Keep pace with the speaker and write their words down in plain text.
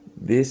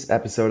This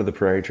episode of the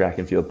Prairie Track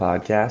and Field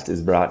podcast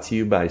is brought to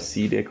you by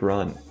CDIC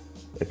Run.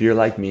 If you're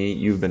like me,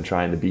 you've been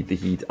trying to beat the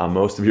heat on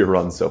most of your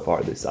runs so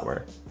far this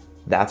summer.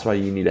 That's why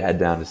you need to head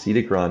down to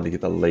CDIC Run to get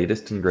the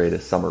latest and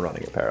greatest summer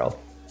running apparel.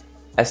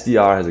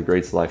 SDR has a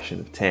great selection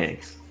of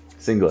tanks,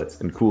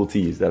 singlets, and cool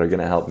tees that are going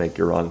to help make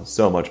your run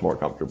so much more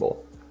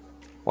comfortable.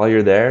 While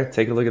you're there,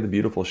 take a look at the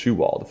beautiful shoe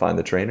wall to find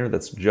the trainer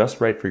that's just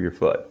right for your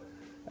foot.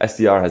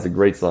 SDR has a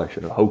great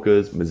selection of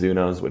Hoka's,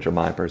 Mizuno's, which are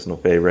my personal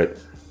favorite,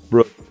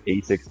 Brooks,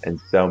 Asics, and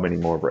so many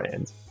more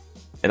brands.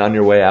 And on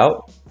your way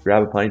out,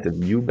 grab a pint of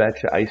You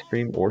Betcha ice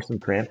cream or some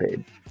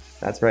Crampade.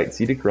 That's right,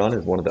 CDIC Run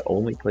is one of the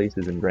only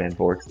places in Grand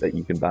Forks that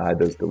you can buy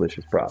those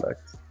delicious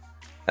products.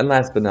 And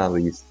last but not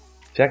least,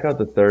 check out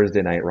the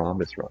Thursday night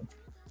Rhombus Run.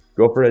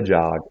 Go for a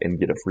jog and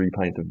get a free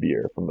pint of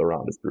beer from the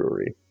Rhombus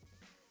Brewery.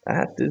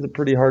 That is a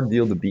pretty hard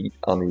deal to beat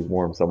on these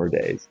warm summer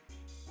days.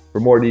 For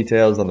more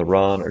details on the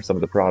run or some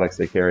of the products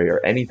they carry or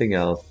anything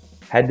else,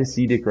 head to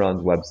CDIC Run's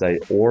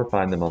website or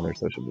find them on their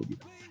social media.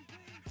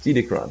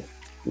 CDIC Run,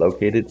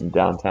 located in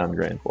downtown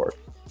Grand Forks.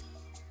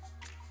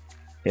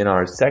 In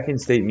our second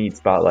state meet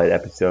spotlight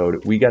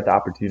episode, we got the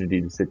opportunity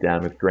to sit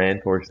down with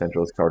Grand Forks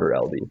Central's Carter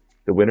Elde,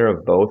 the winner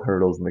of both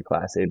hurdles in the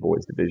Class A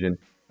boys division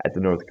at the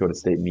North Dakota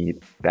State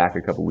meet back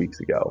a couple weeks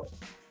ago.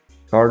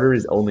 Carter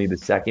is only the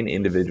second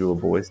individual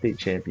boys state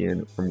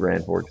champion from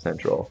Grand Forks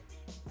Central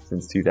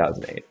since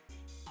 2008.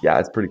 Yeah,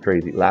 it's pretty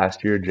crazy.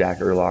 Last year, Jack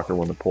Urlacher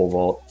won the pole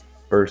vault,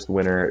 first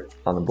winner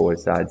on the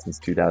boys side since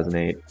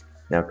 2008.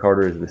 Now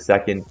Carter is the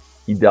second.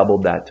 He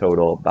doubled that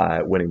total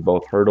by winning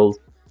both hurdles.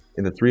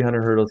 In the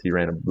 300 hurdles, he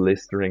ran a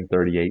blistering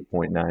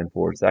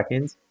 38.94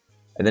 seconds.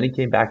 And then he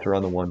came back to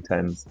run the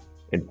 110s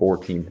in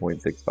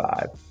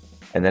 14.65.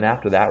 And then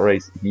after that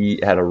race, he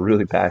had a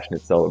really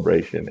passionate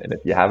celebration. And if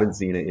you haven't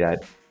seen it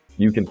yet,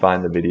 you can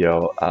find the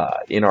video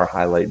in our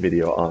highlight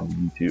video on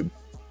YouTube.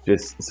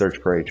 Just search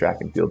Prairie Track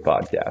and Field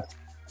Podcast.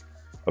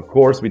 Of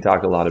course, we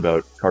talked a lot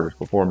about Carter's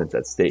performance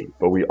at state,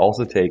 but we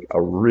also take a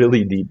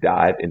really deep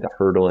dive into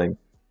hurdling,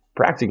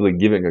 practically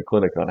giving a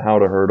clinic on how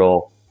to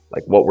hurdle,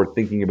 like what we're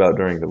thinking about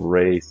during the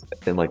race,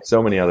 and like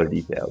so many other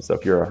details. So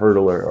if you're a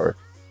hurdler or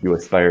you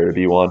aspire to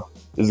be one,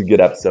 this is a good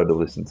episode to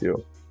listen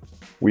to.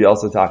 We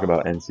also talk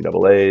about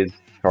NCAAs.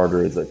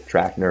 Carter is a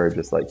track nerd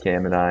just like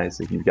Cam and I,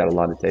 so he's got a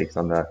lot of takes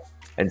on the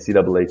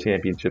NCAA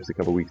championships a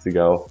couple weeks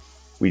ago.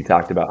 We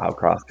talked about how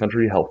cross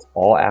country helps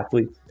all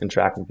athletes in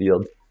track and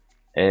field,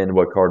 and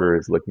what Carter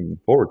is looking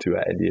forward to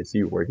at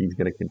NDSU, where he's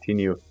going to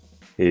continue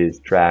his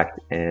track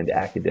and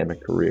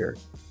academic career.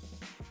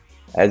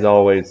 As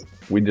always,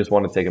 we just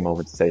want to take a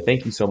moment to say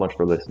thank you so much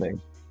for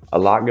listening. A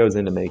lot goes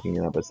into making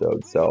an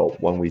episode, so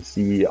when we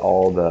see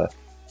all the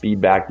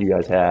feedback you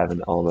guys have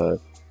and all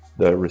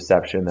the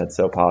reception that's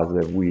so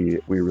positive, we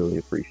really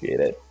appreciate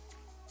it.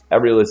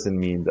 Every listen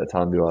means a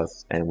ton to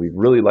us, and we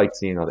really like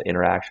seeing all the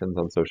interactions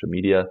on social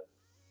media.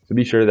 So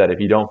be sure that if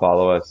you don't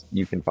follow us,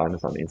 you can find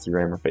us on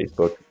Instagram or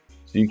Facebook,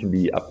 so you can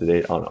be up to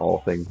date on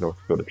all things North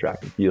Dakota track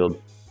and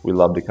field. We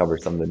love to cover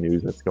some of the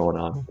news that's going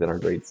on within our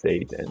great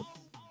state, and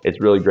it's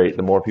really great.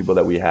 The more people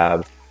that we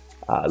have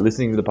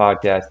listening to the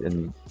podcast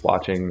and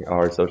watching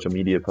our social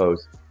media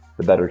posts,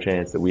 the better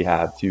chance that we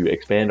have to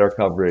expand our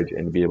coverage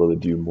and to be able to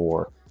do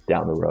more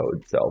down the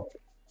road. So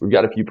we've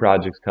got a few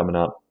projects coming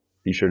up.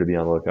 Be sure to be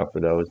on the lookout for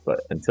those.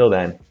 But until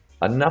then,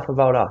 enough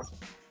about us.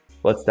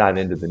 Let's dive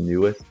into the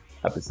newest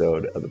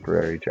episode of the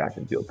Prairie Track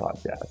and Field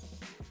podcast.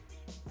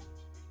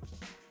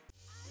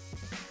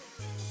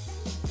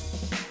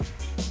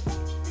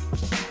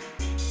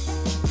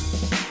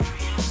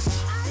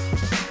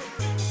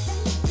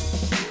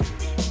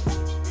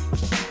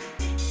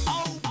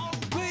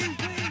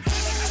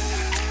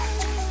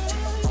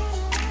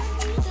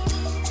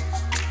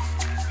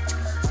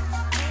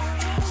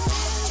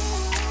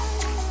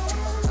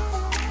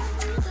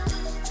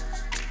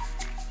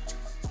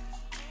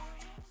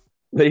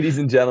 Ladies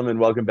and gentlemen,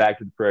 welcome back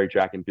to the Prairie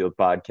Track and Field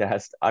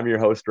podcast. I'm your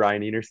host,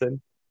 Ryan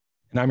Enerson.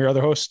 And I'm your other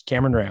host,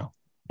 Cameron Rail.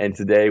 And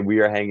today we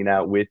are hanging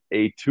out with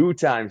a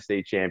two-time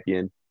state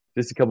champion.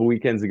 Just a couple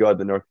weekends ago at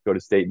the North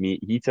Dakota State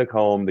meet, he took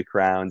home the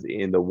crowns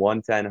in the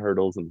 110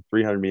 hurdles and the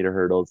 300-meter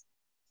hurdles.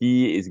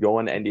 He is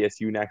going to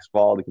NDSU next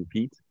fall to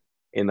compete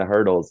in the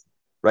hurdles.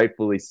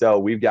 Rightfully so.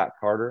 We've got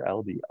Carter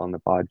Elde on the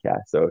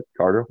podcast. So,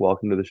 Carter,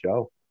 welcome to the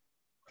show.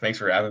 Thanks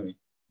for having me.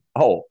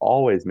 Oh,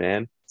 always,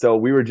 man. So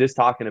we were just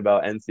talking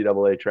about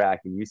NCAA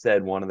track, and you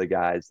said one of the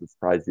guys that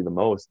surprised you the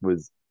most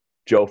was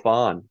Joseph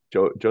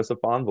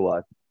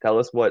Fonvilla. Tell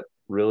us what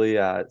really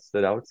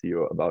stood out to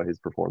you about his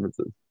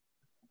performances.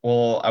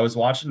 Well, I was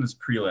watching his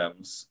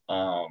prelims,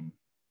 and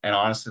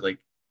honestly, like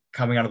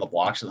coming out of the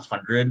blocks of the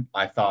 100,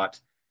 I thought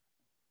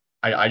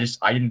I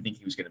didn't think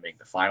he was going to make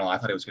the final. I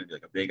thought it was going to be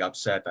like a big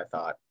upset. I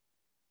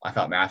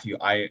thought Matthew.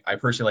 I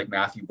personally like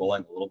Matthew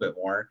Bowling a little bit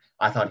more.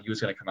 I thought he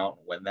was going to come out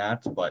and win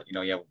that, but you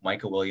have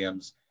Michael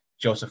Williams,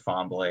 Joseph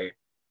Fonville,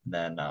 and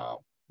then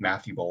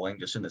Matthew Bowling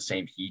just in the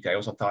same heat. I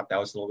also thought that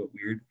was a little bit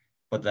weird.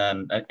 But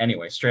then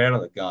anyway, straight out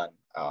of the gun,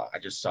 I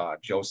just saw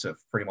Joseph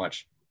pretty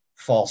much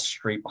fall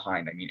straight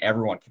behind. I mean,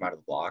 everyone came out of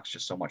the blocks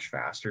just so much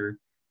faster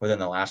But then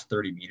the last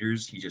 30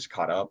 meters, he just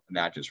caught up, and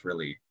that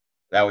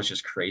was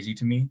just crazy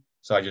to me.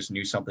 So I just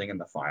knew something in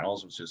the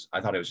finals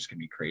I thought it was just gonna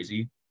be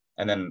crazy.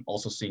 And then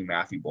also seeing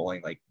Matthew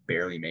Bowling like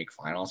barely make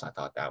finals, I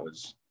thought that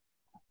was,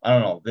 I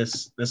don't know,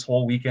 this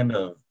whole weekend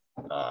of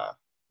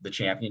the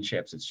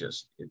championships,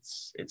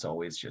 it's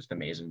always just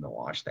amazing to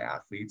watch the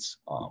athletes.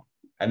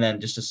 And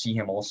then just to see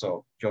him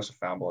also, Joseph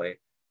Faunboy,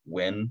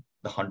 win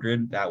the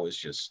 100, that was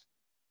just,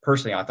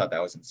 personally, I thought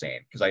that was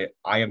insane because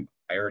I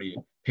already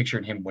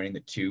pictured him winning the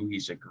 2.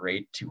 He's a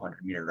great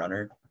 200-meter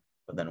runner,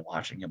 but then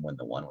watching him win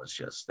the 1 was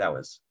just, that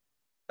was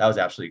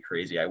absolutely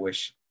crazy. I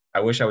wish I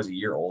was a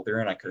year older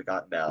and I could have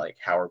gotten that like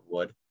Howard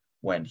Wood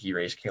when he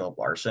raced Caleb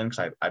Larson,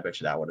 because I bet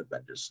you that would have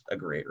been just a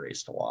great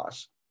race to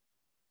watch.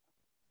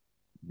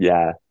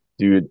 Yeah,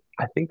 dude.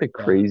 I think the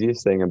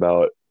craziest thing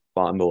about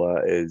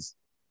Fondola is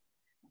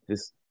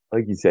just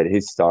like you said,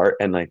 his start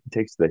and like he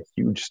takes the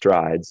huge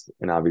strides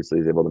and obviously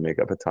is able to make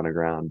up a ton of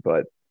ground.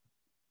 But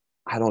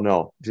I don't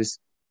know, just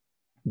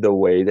the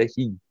way that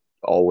he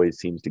always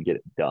seems to get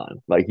it done.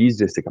 Like he's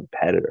just a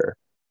competitor.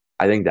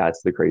 I think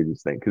that's the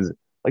craziest thing because,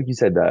 like you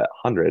said, the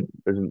 100,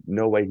 there's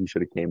no way he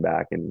should have came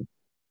back and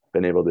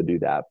been able to do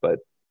that. But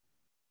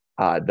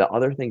the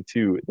other thing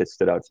too that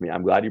stood out to me,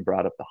 I'm glad you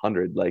brought up the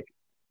 100. Like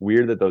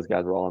weird that those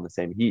guys were all in the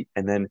same heat.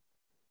 And then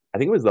I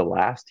think it was the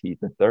last heat,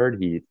 the third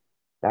heat,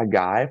 that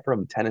guy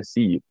from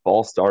Tennessee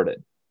fall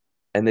started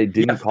and they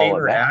didn't call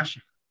it back.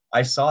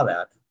 I saw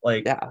that.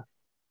 Like, yeah,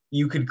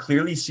 you could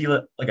clearly see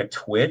like a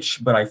twitch,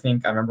 but I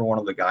remember one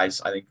of the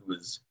guys, I think it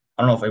was,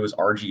 I don't know if it was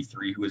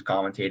RG3 who was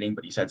commentating,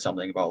 but he said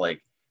something about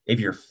like, if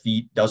your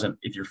feet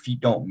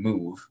don't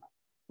move,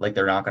 like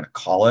they're not going to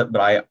call it.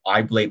 But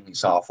I blatantly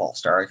saw a false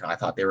start and I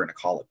thought they were going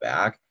to call it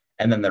back.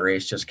 And then the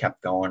race just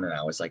kept going. And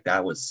I was like,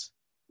 that was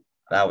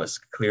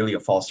clearly a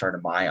false start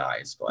in my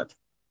eyes. But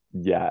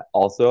yeah,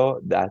 also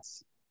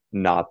that's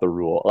not the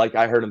rule. Like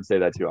I heard him say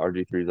that too.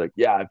 RG3 is like,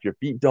 yeah, if your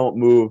feet don't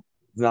move,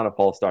 it's not a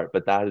false start,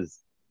 but that is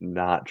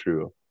not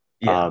true.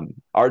 yeah,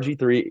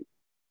 RG3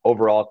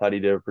 overall, I thought he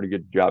did a pretty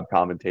good job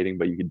commentating,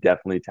 but you could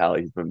definitely tell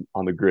he's been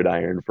on the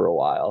gridiron for a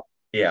while.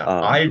 yeah.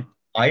 Um,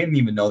 I didn't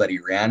even know that he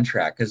ran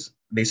track because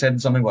they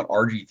said something about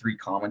RG3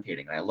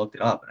 commentating, and I looked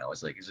it up and I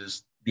was like, is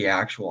this the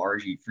actual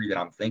RG3 that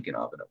I'm thinking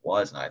of? And it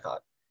was, and I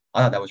thought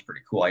that was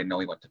pretty cool. I didn't know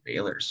he went to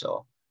Baylor,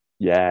 so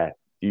yeah,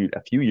 dude,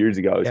 a few years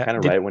ago, it was Yeah. kind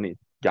of right when he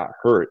got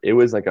hurt. It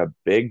was like a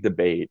big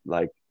debate.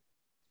 Like,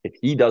 if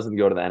he doesn't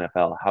go to the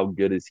NFL, how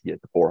good is he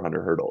at the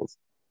 400 hurdles?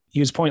 He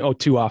was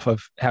 0.02 off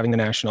of having the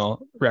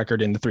national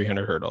record in the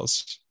 300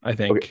 hurdles, I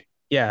think. Okay.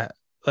 Yeah.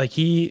 Like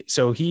he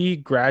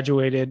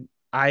graduated.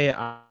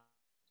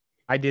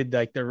 I did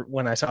like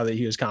when I saw that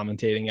he was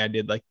commentating, I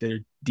did like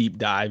the deep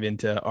dive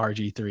into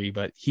RG3,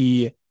 but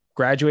he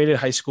graduated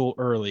high school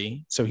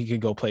early so he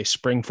could go play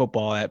spring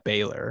football at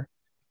Baylor,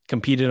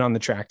 competed on the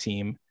track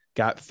team,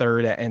 got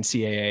third at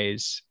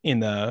NCAAs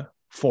in the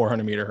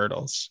 400-meter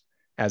hurdles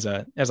as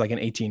like an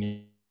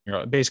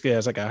 18-year-old, basically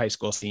as like a high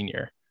school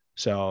senior.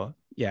 So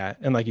yeah,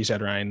 and like you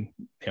said, Ryan,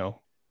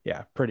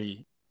 yeah,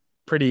 pretty,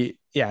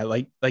 yeah,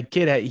 like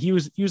kid, he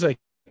was like,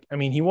 I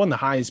mean, he won the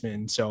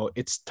Heisman, so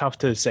it's tough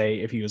to say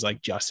if he was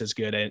like just as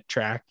good at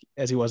track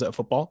as he was at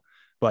football,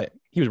 but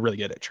he was really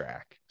good at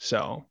track,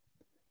 so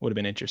would have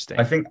been interesting.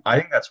 I think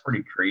that's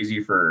pretty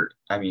crazy for,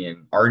 I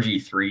mean,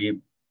 RG3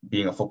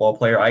 being a football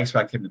player. I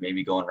expect him to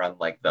maybe go and run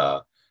like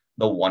the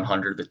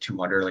 100, the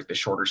 200, like the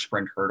shorter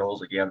sprint hurdles.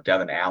 Like you have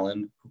Devin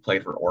Allen who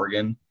played for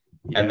Oregon,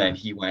 and then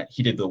he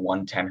did the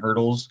 110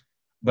 hurdles.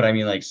 But I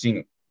mean, like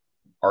seeing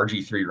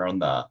RG3 run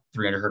the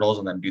 300 hurdles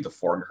and then do the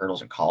 400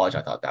 hurdles in college,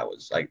 I thought that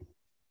was like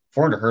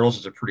 400 hurdles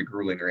is a pretty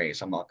grueling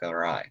race. I'm not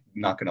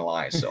gonna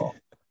lie. So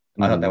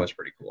I thought that was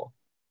pretty cool.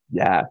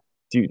 Yeah,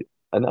 dude.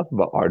 Enough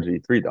about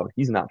RG3 though.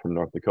 He's not from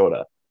North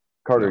Dakota.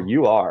 Carter, No.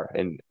 you are.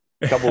 And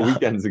a couple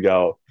weekends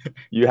ago,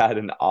 you had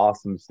an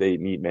awesome state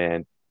meet,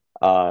 man.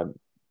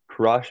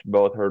 Crushed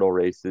both hurdle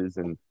races,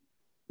 and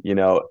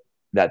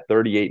that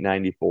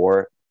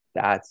 38.94.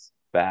 That's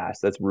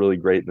fast. That's really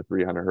great in the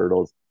 300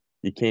 hurdles.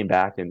 You came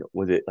back and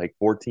was it like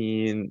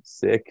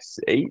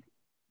 14.68,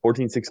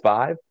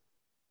 14.65?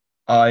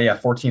 Yeah,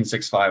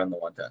 14.65 on the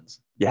 110s.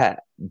 Yeah,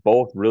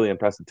 both really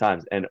impressive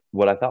times. And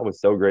what I thought was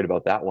so great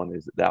about that one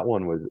is that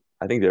one was,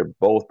 I think they're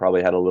both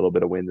probably had a little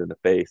bit of wind in the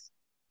face.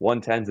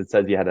 110s, it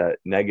says you had a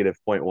negative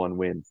 .1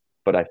 wind,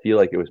 but I feel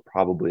like it was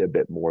probably a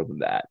bit more than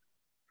that.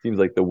 Seems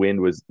like the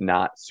wind was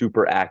not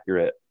super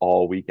accurate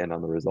all weekend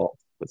on the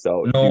results. But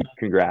so, No, dude,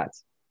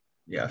 congrats.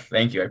 yeah,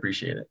 thank you. I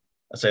appreciate it.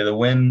 I say the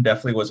wind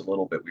definitely was a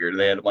little bit weird.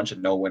 They had a bunch of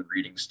no wind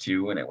readings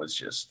too, and it was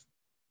just,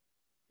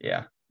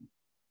 yeah.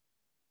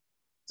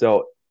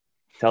 So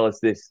tell us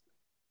this.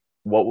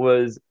 What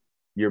was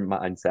your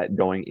mindset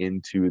going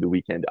into the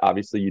weekend?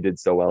 Obviously, you did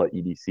so well at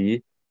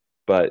EDC,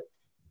 but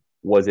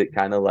was it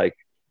kind of like,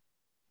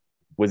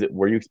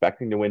 were you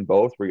expecting to win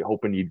both? Were you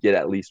hoping you'd get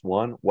at least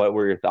one? What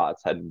were your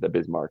thoughts heading to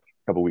Bismarck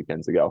a couple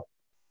weekends ago?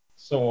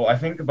 So I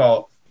think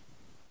about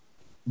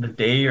the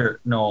day or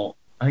no,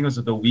 I think it was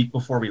the week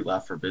before we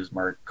left for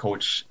Bismarck.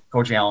 Coach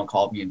Allen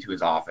called me into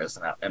his office,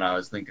 and I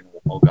was thinking,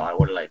 oh God,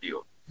 what did I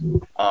do?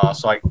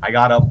 So I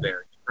got up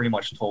there. He pretty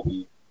much told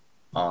me,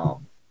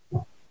 um,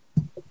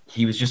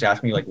 he was just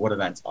asking me like what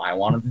events I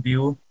wanted to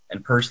do.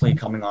 And personally,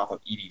 coming off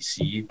of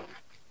EDC,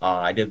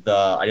 I did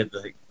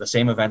the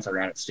same events I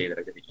ran at state that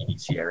I did at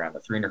EDC. I ran the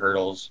 300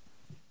 hurdles,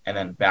 and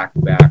then back to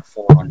back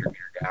 400 meter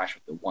dash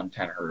with the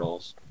 110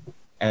 hurdles,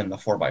 and then the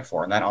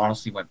 4x4. And that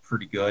honestly went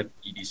pretty good.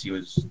 EDC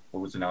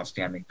was an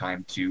outstanding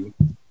time too.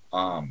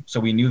 So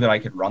we knew that I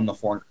could run the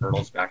 400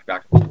 hurdles back to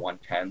back with the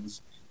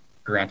 110s.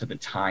 Granted, the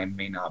time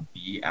may not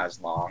be as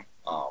long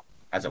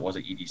as it was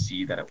at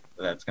EDC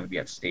that's going to be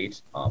at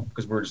state,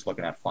 because we were just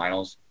looking at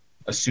finals,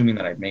 assuming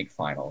that I'd make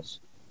finals.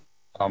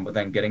 But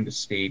then getting to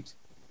state,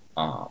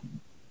 my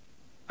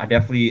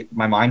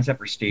mindset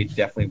for state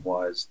definitely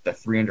was the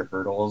 300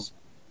 hurdles.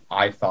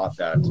 I thought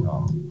that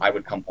I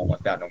would come home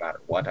with that no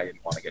matter what. I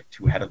didn't want to get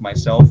too ahead of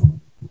myself.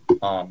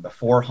 The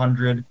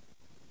 400,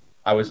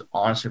 I was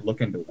honestly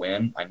looking to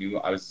win. I knew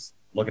I was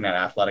looking at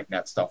athletic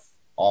net stuff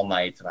all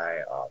night,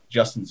 and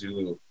Justin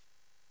Zulu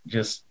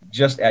just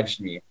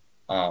edged me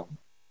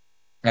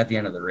at the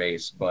end of the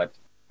race. But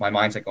my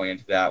mindset going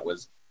into that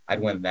was I'd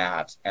win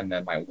that, and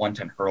then my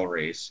 110 hurdle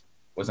race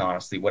was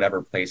honestly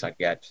whatever place I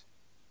get,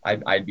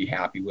 I'd be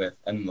happy with.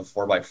 And then the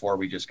 4x4,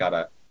 we just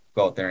gotta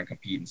go out there and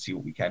compete and see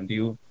what we can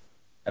do.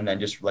 And then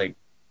just like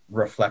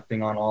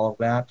reflecting on all of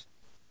that,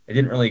 it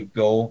didn't really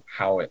go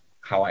how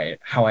I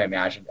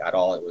imagined at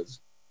all. It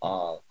was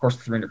of course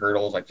the 300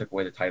 hurdles, I took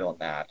away the title in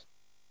that.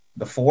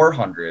 The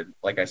 400,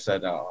 like I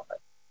said,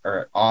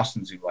 or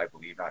Austin Zulu, I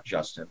believe, not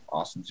Justin,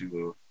 Austin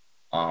Zulu,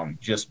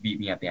 just beat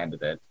me at the end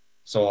of it.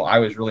 So I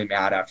was really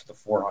mad after the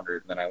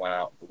 400, and then I went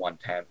out with the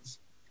 110s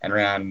and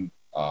ran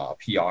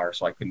PR,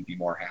 so I couldn't be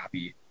more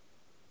happy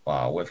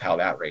with how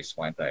that race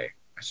went.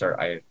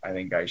 I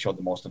think I showed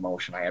the most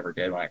emotion I ever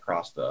did when I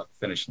crossed the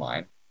finish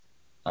line.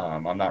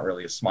 I'm not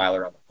really a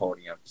smiler on the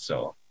podium,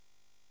 so.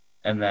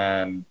 And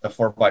then the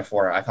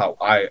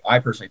 4x4, I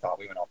personally thought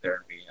we went out there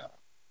and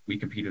we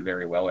competed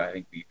very well. I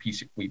think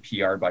we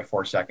PR'd by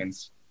 4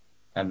 seconds,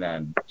 and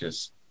then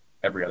just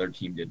every other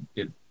team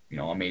did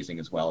amazing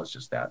as well. It's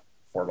just that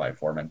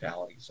 4x4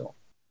 mentality. So.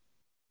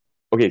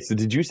 Okay, so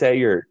did you say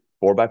your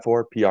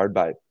 4x4 PR'd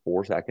by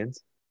 4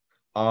 seconds?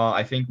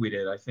 I think we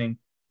did. I think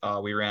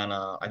we ran.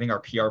 I think our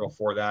PR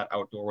before that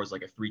outdoor was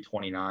like a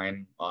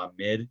 329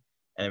 mid,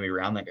 and then we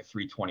ran like a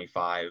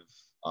 325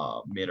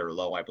 mid or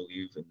low, I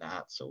believe, in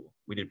that. So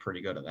we did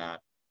pretty good at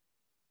that.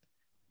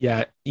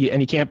 Yeah,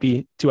 and you can't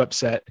be too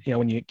upset,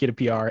 when you get a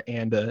PR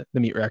and the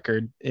meet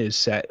record is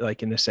set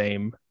like in the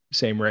same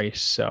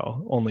race.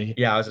 So only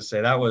I was to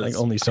say that was like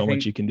only so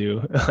much you can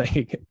do.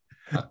 Like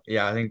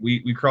I think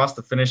we crossed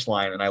the finish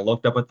line, and I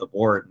looked up at the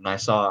board and I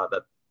saw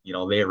that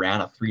they ran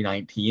a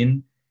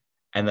 319,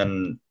 and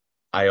then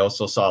I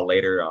also saw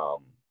later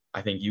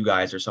I think you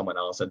guys or someone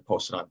else had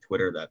posted on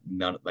Twitter that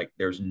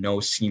there's no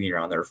senior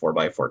on their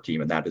 4x4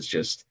 team, and that's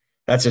just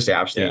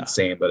absolutely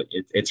insane. But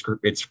it's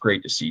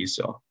great to see.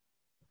 So.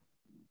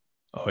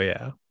 Oh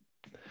yeah.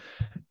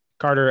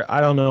 Carter,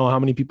 I don't know how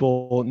many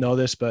people know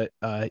this, but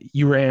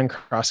you ran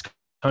cross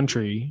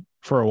country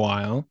for a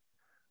while,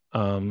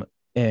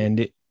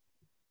 and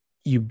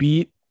you've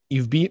beat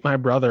my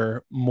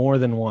brother more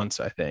than once,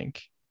 I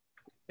think,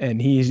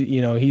 and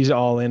he's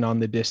all in on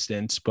the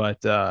distance.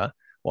 But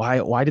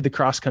why did the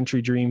cross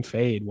country dream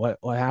fade? What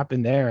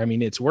happened there? I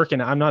mean, it's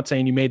working. I'm not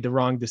saying you made the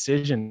wrong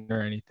decision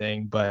or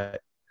anything, but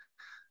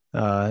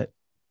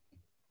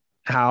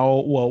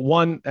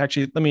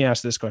actually, let me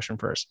ask this question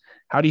first.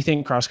 How do you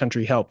think cross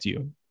country helped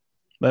you?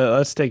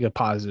 Let's take a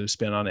positive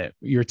spin on it.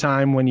 Your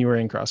time when you were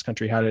in cross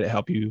country, how did it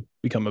help you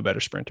become a better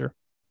sprinter?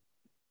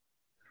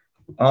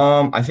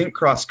 I think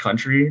cross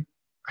country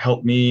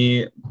helped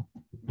me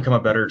become a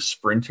better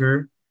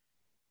sprinter.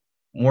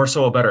 More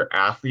so a better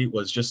athlete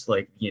was just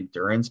like the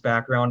endurance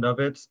background of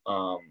it.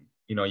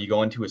 You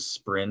go into a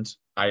sprint.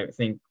 I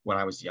think when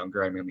I was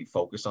younger, I mainly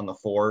focused on the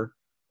 4,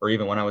 or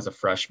even when I was a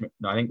freshman.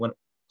 No, I think when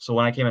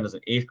I came in as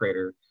an 8th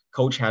grader,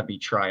 coach had me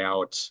try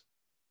out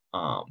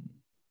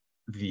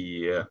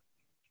the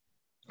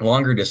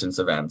longer distance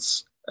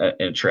events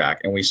in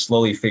track, and we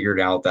slowly figured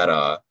out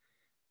that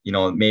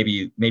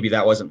maybe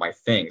that wasn't my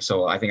thing.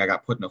 So I think I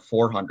got put in a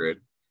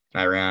 400,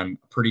 and I ran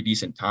a pretty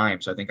decent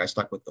time. So I think I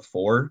stuck with the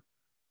 4.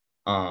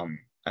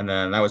 And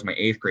then that was my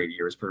 8th grade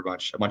year. It was pretty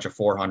much a bunch of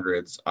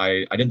 400s.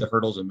 I did the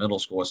hurdles in middle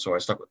school, so I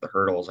stuck with the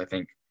hurdles. I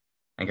think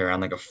I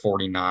ran like a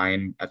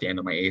 49 at the end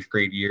of my 8th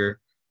grade year.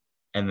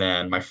 And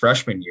then my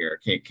freshman year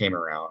came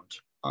around.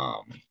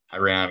 I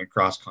ran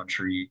cross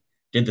country,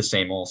 did the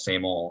same old.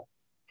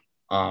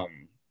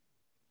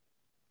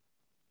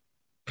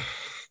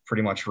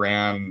 Pretty much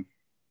ran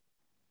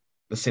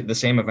the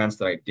same events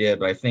that I did.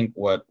 But I think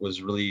what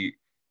was really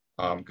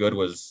good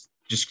was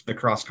just the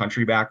cross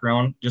country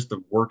background, just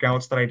the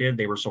workouts that I did.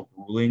 They were so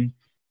grueling,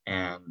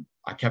 and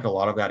I kept a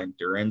lot of that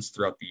endurance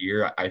throughout the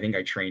year. I think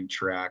I trained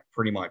track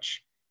pretty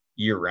much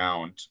year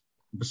round,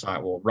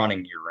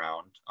 running year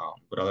round,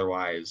 but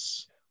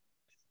otherwise.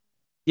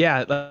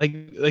 Yeah,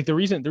 like the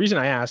reason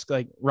I ask,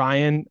 like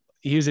Ryan,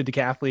 he was a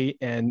decathlete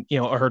and, a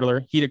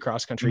hurdler. He did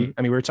cross country. Mhm.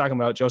 I mean, we were talking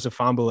about Joseph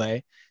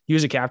Fahnbulleh. He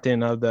was a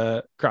captain of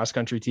the cross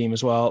country team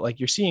as well. Like,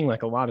 you're seeing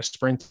like a lot of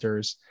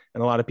sprinters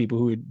and a lot of people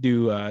who would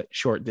do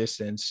short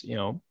distance,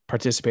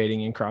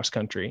 participating in cross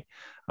country.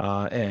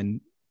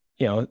 And,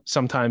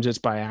 sometimes it's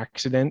by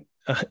accident,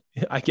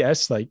 I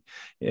guess, like,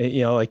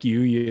 like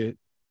you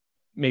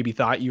maybe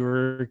thought you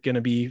were going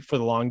to be for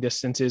the long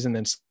distances and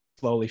then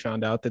slowly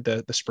found out that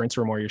the sprints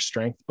were more your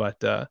strength.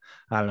 But I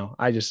don't know.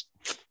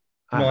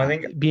 No, I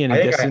think Being I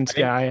a think I, distance I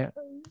think guy.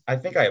 I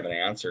think I have an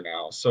answer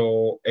now.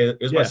 So Yeah.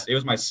 it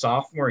was my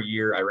sophomore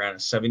year. I ran a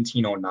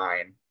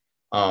 17:09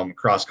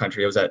 cross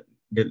country. That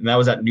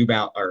was at New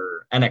Balance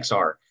or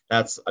NXR.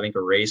 That's I think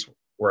a race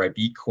where I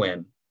beat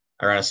Quinn.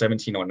 I ran a Yep.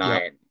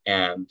 17:09,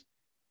 and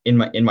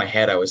in my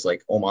head I was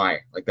like, oh my,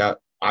 like that.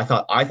 I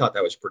thought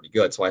that was pretty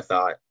good. So I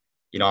thought,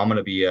 I'm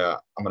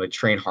gonna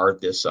train hard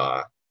this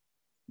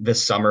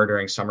summer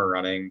during summer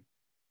running,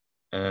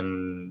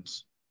 and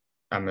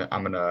I'm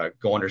gonna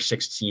go under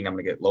 16. I'm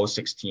gonna get low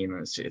 16,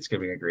 and it's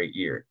gonna be a great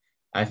year.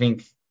 I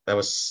think that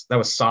was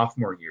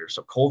sophomore year.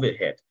 So COVID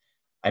hit.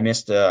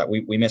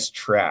 We missed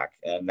track,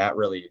 and that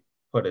really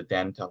put a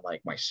dent on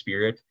like my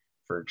spirit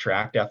for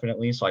track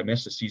definitely. So I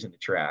missed a season to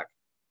track.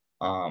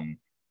 Um,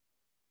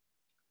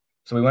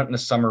 so we went into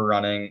summer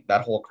running.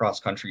 That whole cross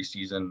country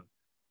season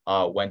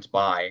went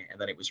by,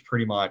 and then it was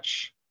pretty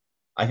much.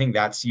 I think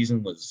that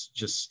season was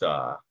just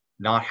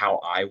not how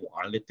I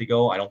wanted it to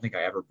go. I don't think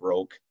I ever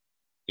broke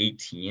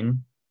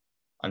 18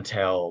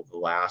 until the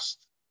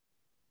last,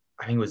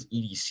 I think it was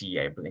EDC.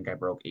 I think I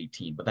broke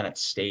 18, but then at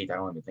state, I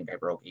don't even think I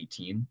broke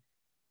 18.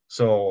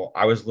 So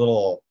I was a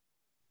little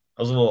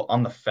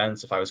on the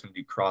fence if I was going to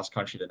do cross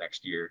country the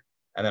next year.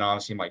 And then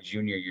obviously my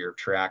junior year of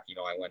track,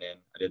 I went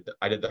in,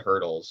 I did the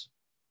hurdles,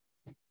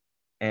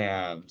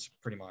 and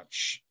pretty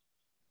much,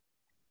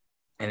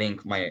 I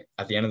think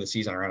at the end of the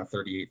season, I ran a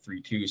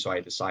 38.32. So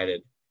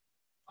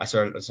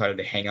decided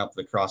to hang up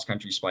the cross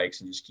country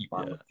spikes and just keep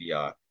on Yeah. with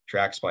the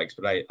track spikes.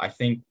 But I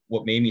think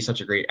what made me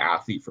such a great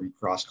athlete from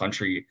cross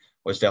country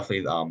was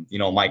definitely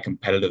the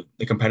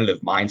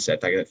competitive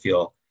mindset. I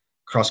feel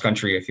cross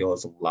country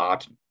is a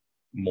lot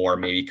more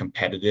maybe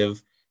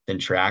competitive than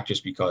track,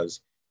 just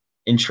because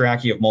in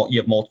track you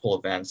have multiple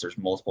events, there's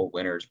multiple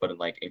winners, but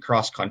in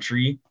cross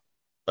country,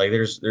 like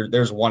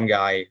there's one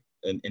guy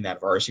in that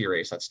varsity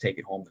race that's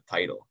taking home the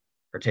title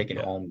or taking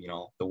Yeah. home,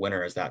 the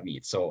winner as that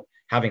meet. So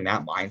having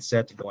that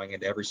mindset going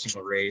into every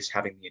single race,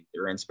 having the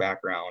endurance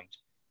background,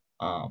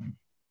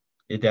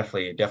 it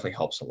definitely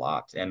helps a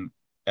lot. And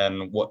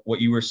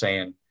what you were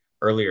saying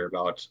earlier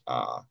about,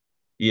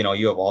 you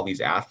have all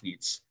these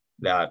athletes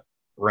that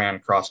ran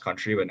cross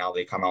country, but now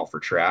they come out for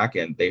track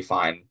and they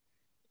find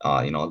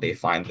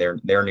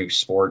their new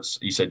sports.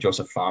 You said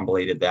Joseph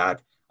Fahnbulleh did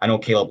that. I know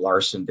Caleb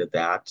Larson did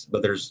that,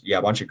 but there's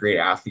a bunch of great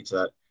athletes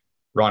that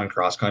run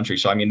cross country.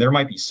 So I mean, there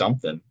might be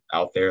something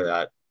out there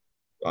that,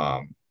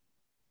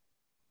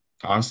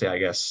 honestly, I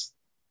guess,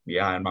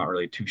 yeah, I'm not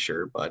really too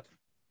sure, but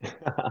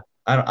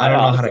I don't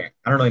know how to,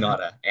 I don't really know how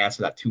to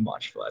answer that too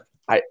much, but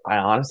I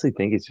honestly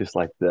think it's just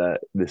like the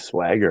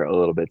swagger a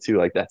little bit too.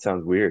 Like that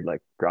sounds weird.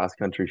 Like cross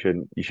country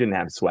you shouldn't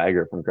have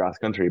swagger from cross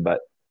country, but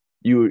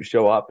you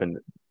show up and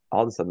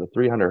all of a sudden the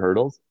 300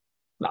 hurdles,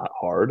 not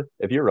hard.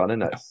 If you're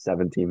running a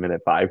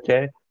 17-minute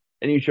 5K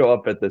and you show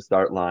up at the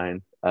start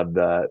line of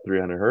the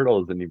 300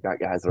 hurdles and you've got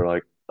guys that are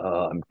like,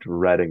 oh, I'm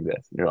dreading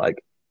this. And you're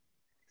like,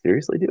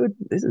 seriously, dude,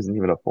 this isn't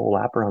even a full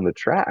lap around the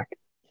track. I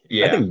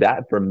yeah, think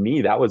that for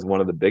me, that was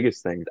one of the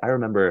biggest things. I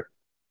remember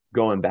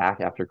going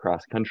back after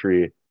cross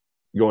country,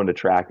 going to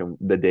track and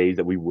the days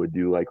that we would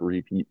do like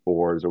repeat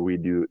fours, or we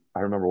do.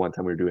 I remember one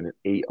time we were doing an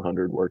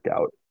 800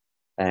 workout,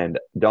 and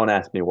don't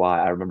ask me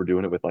why. I remember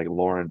doing it with like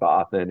Lauren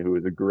Bothan, who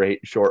was a great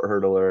short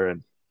hurdler,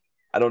 and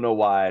I don't know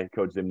why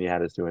Coach Zimney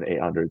had us doing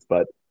 800s,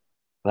 but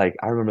like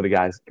I remember the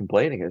guys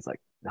complaining. It's like,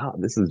 no,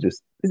 this is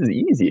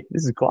easy.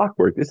 This is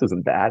clockwork. This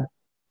isn't bad.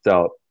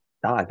 So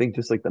no, I think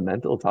just like the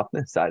mental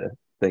toughness side of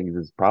things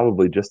is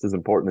probably just as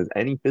important as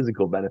any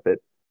physical benefit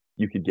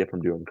you could get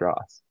from doing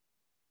cross.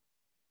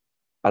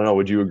 I don't know.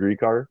 Would you agree,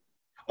 Carter?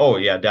 oh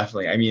yeah,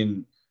 definitely. I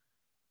mean,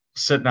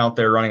 sitting out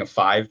there running a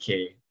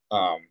 5K,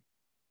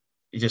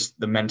 it's just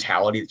the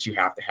mentality that you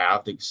have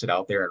to sit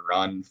out there and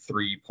run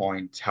 3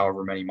 point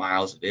however many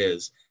miles it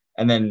is.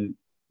 And then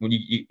when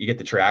you get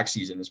the track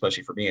season,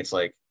 especially for me, it's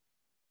like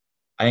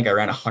I think I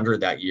ran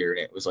 100 that year,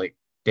 and it was like,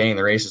 dang,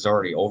 the race is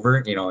already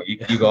over.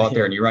 You go out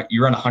there and you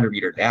run a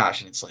 100-meter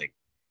dash, and it's like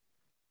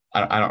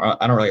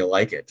I don't really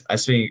like it. I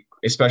think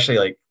especially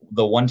like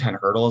the 110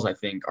 hurdles, I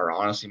think are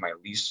honestly my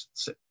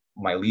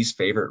least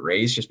favorite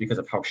race, just because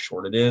of how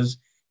short it is.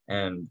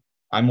 And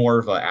I'm more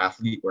of an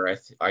athlete where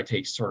I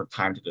take sort of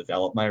time to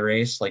develop my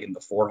race. Like in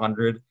the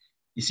 400,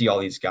 you see all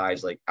these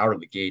guys like out of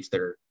the gates,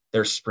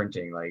 they're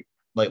sprinting like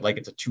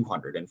it's a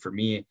 200. And for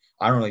me,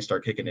 I don't really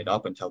start kicking it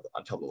up until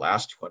the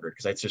last 200,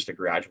 because it's a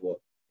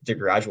gradual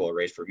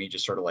race for me,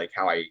 just sort of like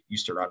how I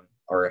used to run,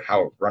 or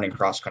how running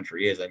cross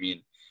country is. I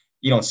mean,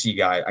 you don't see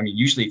guy. I mean,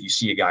 usually if you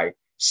see a guy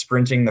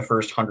sprinting the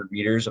first 100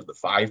 meters of the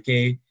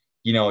 5K,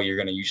 you're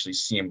going to usually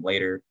see him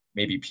later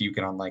maybe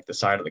puking on like the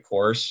side of the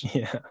course.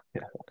 Yeah.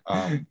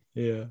 Um,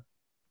 Yeah.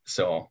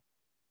 so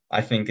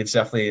I think it's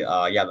definitely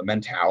the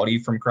mentality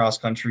from cross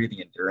country,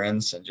 the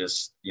endurance, and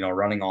just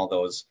running all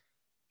those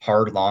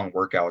hard long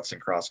workouts in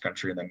cross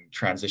country, and then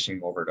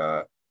transitioning over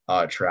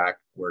to track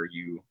where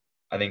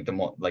I think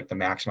the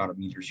max amount of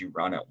meters you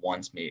run at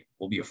once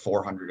will be a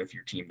 400 if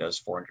your team does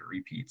 400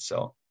 repeats.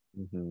 So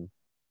Mm-hmm.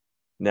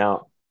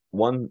 Now,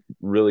 one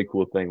really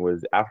cool thing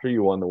was after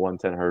you won the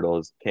 110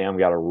 hurdles, Cam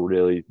got a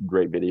really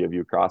great video of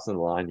you crossing the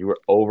line. You were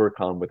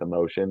overcome with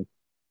emotion.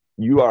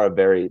 You are a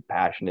very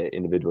passionate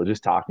individual.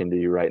 Just talking to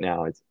you right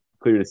now, it's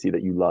clear to see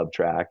that you love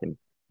track and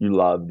you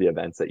love the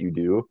events that you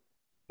do.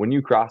 When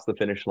you cross the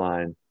finish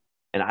line,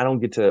 and I don't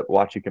get to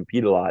watch you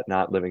compete a lot,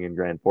 not living in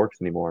Grand Forks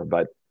anymore,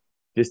 but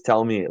just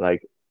tell me,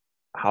 like,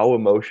 how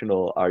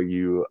emotional are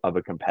you of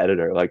a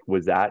competitor? Like,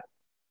 was that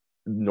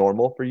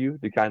normal for you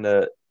to kind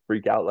of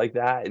freak out like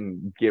that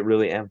and get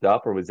really amped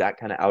up, or was that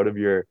kind of out of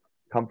your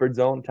comfort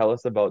zone? Tell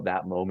us about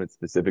that moment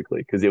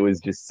specifically, because it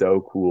was just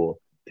so cool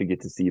to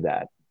get to see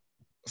that.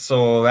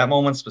 So that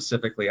moment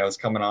specifically, I was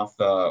coming off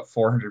the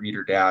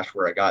 400-meter dash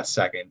where I got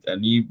second,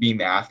 and me being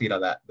the athlete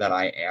of that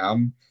I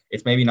am,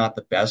 it's maybe not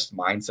the best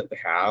mindset to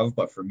have,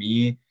 but for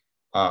me,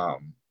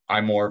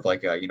 I'm more of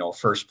like a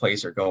first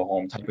place or go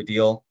home type of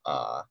deal.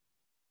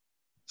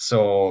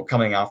 So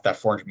coming off that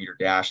 400-meter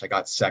dash, I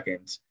got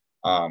second.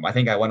 I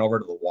think I went over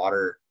to the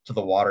water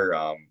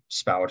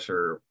spout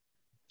or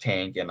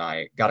tank, and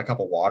I got a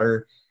cup of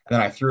water, and then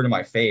I threw it in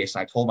my face,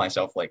 and I told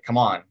myself, like, come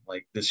on,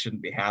 like this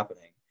shouldn't be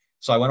happening.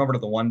 So I went over to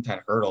the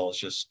 110 hurdles.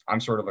 Just I'm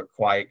sort of a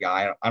quiet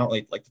guy. I don't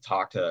really like to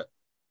talk to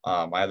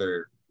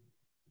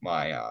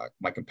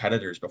my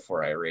competitors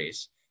before I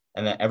race.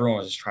 And then everyone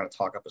was just trying to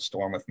talk up a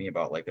storm with me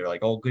about, like, they're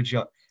like, oh, good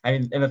job. I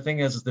mean, and the thing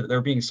is that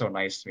they're being so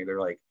nice to me. They're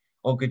like,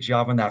 oh, good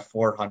job on that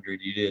 400.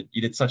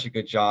 You did such a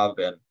good job.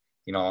 And,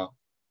 you know,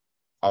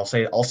 I'll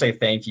say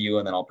thank you.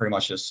 And then I'll pretty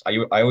much I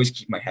always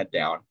keep my head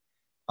down.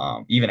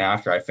 Even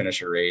after I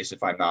finish a race,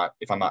 if I'm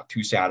not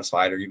too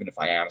satisfied, or even if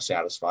I am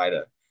satisfied,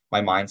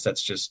 my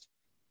mindset's just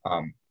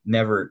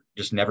never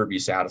be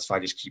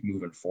satisfied. Just keep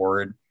moving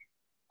forward.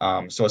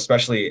 So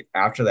especially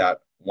after that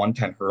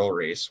 110 hurdle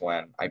race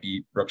when I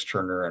beat Brooks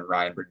Turner and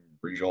Ryan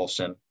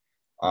Brynjolfsson,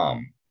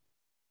 and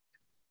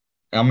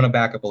I'm gonna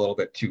back up a little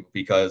bit too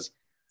because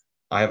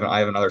I have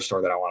another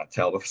story that I want to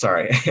tell. But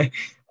sorry,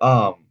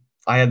 um,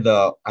 I had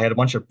a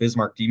bunch of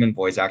Bismarck Demon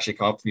boys actually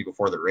come up to me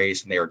before the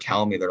race, and they were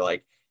telling me, they're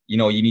like, you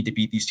need to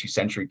beat these 2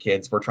 Century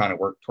kids. We're trying to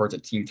work towards a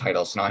team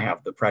title. So now I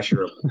have the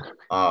pressure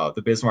of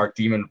the Bismarck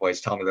Demon boys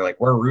telling me, they're like,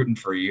 we're rooting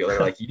for you. They're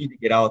like, you need to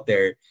get out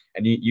there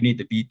and you need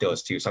to beat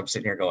those two. So I'm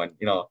sitting here going,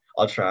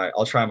 I'll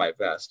try my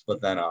best.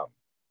 But then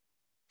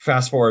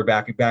fast forward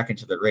back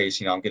into the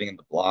race, I'm getting in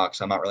the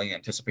blocks. I'm not really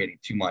anticipating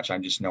too much.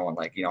 I'm just knowing,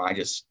 like,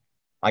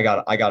 I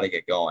gotta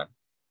get going.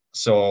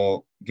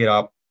 So get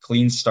up,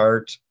 clean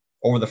start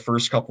over the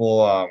first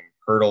couple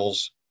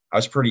hurdles. I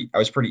was pretty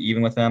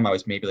even with them. I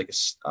was maybe like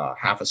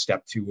half a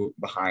step too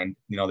behind.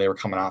 They were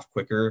coming off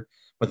quicker.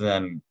 But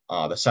then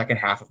the second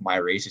half of my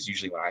race is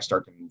usually when I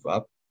start to move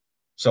up.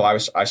 So I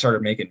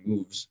started making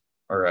moves,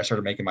 or I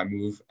started making my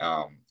move,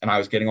 and I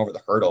was getting over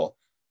the hurdle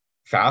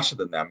faster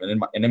than them.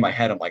 And in my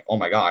head, I'm like, oh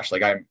my gosh,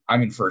 like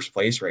I'm in first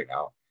place right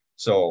now.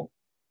 So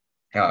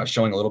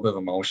showing a little bit of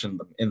emotion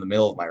in the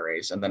middle of my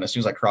race. And then as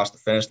soon as I crossed the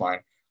finish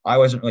line, I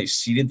wasn't really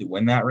seated to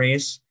win that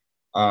race.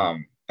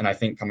 And I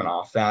think coming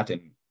off that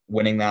and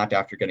winning that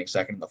after getting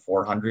second in the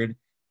 400,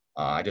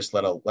 I just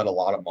let a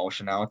lot of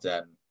emotion out.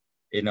 And,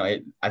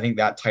 I think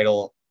that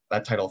title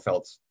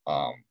felt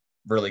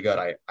really good.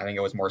 I think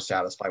I was more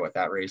satisfied with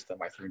that race than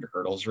my 300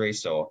 hurdles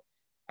race. So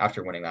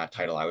after winning that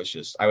title, I was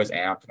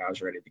amped and I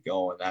was ready to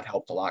go. And that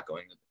helped a lot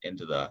going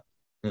into the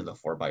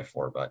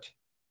 4x4. But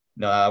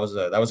no,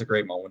 that was a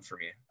great moment for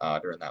me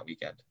during that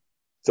weekend.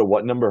 So,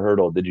 what number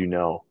hurdle did you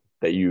know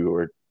that you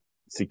were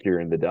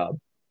securing the dub?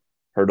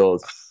 Hurdle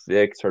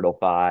 6, hurdle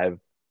 5.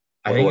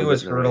 I What think it was it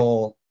was in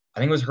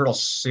the race? hurdle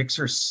 6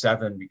 or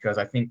 7 because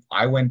I think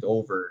I went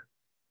over,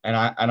 and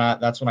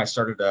that's when I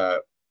started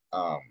to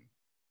I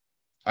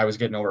was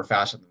getting over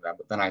faster than them.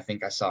 But then I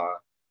think I saw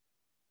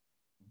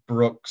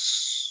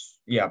Brooks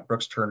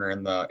Turner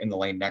in the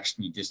lane next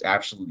to me just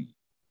absolutely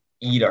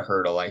eat a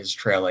hurdle. Like his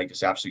trail leg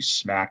just absolutely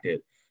smacked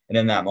it. And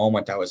in that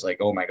moment, I was like,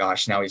 oh my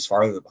gosh, now he's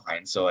farther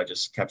behind. So I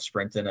just kept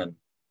sprinting, and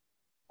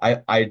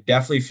I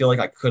definitely feel like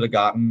I could have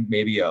gotten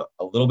maybe a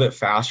little bit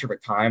faster of a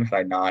time had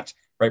I not,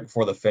 right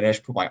before the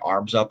finish, put my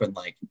arms up and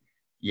like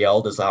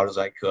yelled as loud as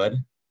I could.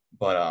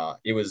 But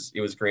it was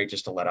great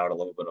just to let out a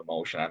little bit of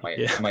emotion. I might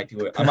Yeah. I might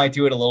do it. I might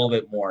do it a little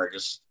bit more.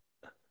 Just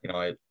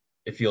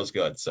it feels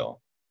good.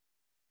 So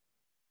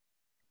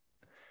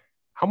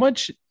How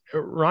much,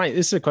 Ryan,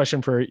 this is a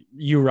question for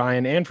you,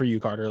 Ryan, and for you,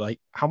 Carter. Like,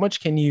 how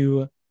much can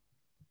you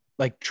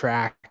like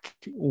track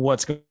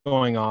what's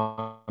going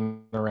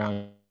on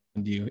around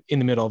you in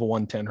the middle of a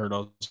 110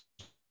 hurdles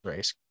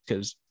race?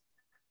 Because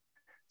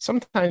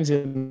sometimes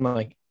in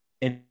like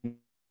an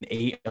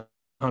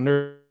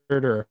 800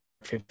 or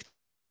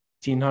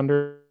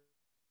 1500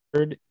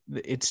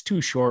 it's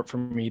too short for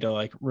me to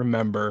like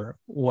remember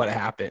what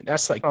happened.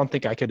 That's like, I don't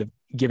think I could have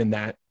given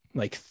that.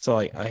 Like, so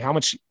like how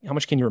much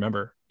can you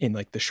remember in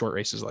like the short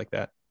races like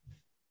that?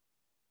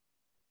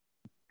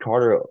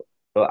 Carter,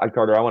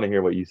 Carter, I want to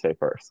hear what you say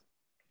first.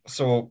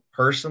 So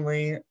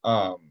personally,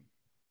 I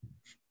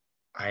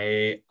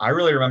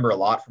really remember a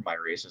lot from my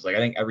races. Like I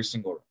think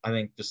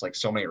just like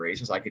so many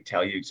races, I could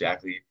tell you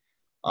exactly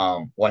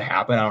what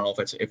happened. I don't know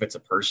if it's a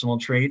personal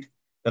trait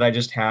that I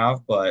just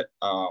have, but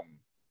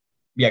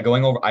yeah,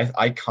 going over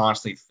I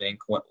constantly think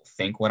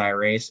when I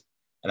race,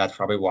 and that's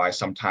probably why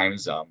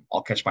sometimes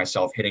I'll catch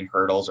myself hitting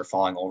hurdles or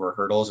falling over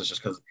hurdles. It's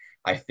just because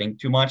I think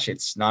too much.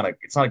 It's not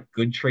a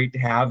good trait to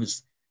have.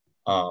 Is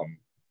um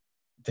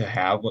to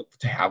have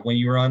when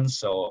you run.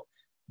 So,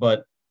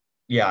 but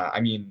yeah, I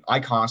mean,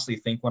 I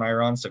constantly think when I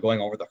run. So going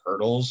over the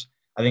hurdles,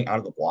 I think out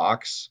of the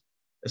blocks,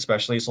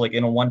 especially so like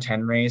in a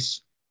 110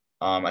 race,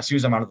 as soon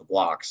as I'm out of the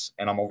blocks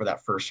and I'm over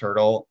that first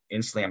hurdle,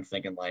 instantly I'm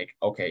thinking like,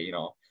 okay,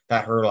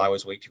 that hurdle I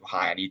was way too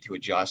high. I need to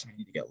adjust. I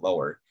need to get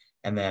lower.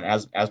 And then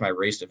as my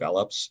race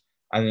develops,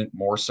 I think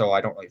more so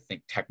I don't really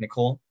think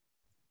technical.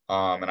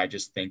 And I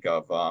just think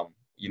of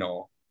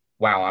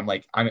wow,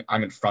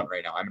 I'm in front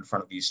right now. I'm in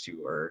front of these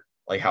two, or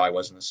like how I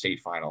was in the state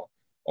final,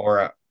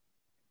 or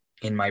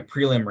in my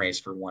prelim race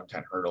for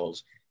 110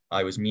 hurdles.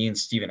 It was me and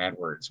Steven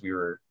Edwards. We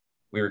were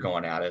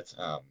going at it,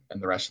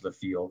 and the rest of the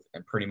field,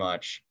 and pretty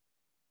much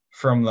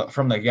from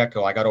the get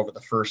go, I got over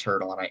the first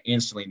hurdle, and I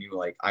instantly knew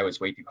like I was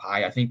way too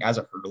high. I think as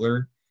a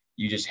hurdler,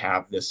 you just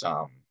have this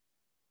I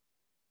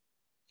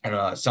don't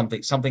know,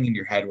 something in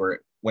your head where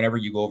whenever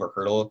you go over a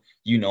hurdle,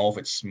 you know if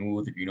it's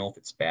smooth, if you know if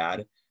it's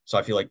bad. So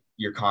I feel like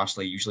you're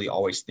constantly, usually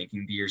always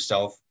thinking to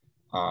yourself,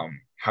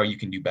 how you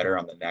can do better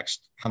on the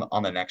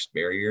next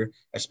barrier,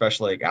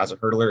 especially like as a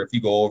hurdler. If you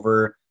go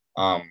over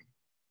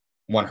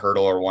one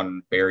hurdle or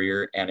one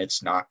barrier and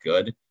it's not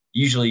good,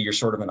 usually you're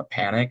sort of in a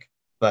panic.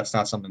 But that's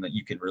not something that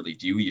you can really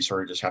do. You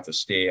sort of just have to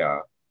stay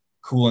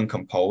cool and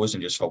composed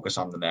and just focus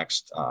on the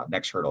next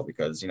hurdle,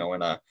 because in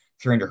a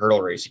 300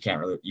 hurdle race, you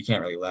can't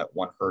really let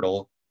one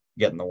hurdle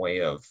get in the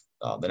way of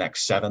the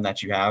next seven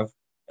that you have.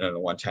 And in a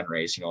 110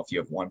 race, if you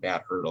have one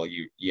bad hurdle,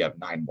 you have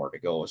nine more to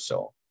go.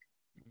 So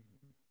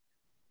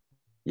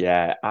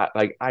Yeah,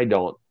 I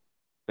don't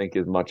think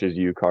as much as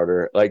you,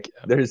 Carter. Like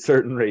there's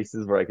certain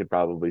races where I could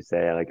probably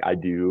say like I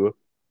do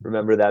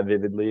remember that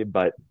vividly,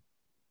 but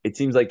it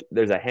seems like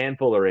there's a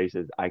handful of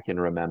races I can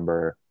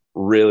remember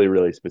really,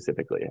 really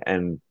specifically.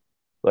 And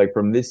like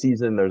from this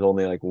season, there's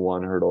only like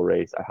one hurdle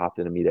race. I hopped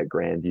in a meet at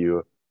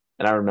Grandview,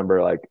 and I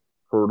remember like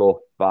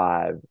hurdle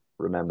 5,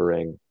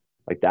 remembering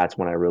like that's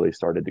when I really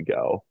started to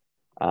go.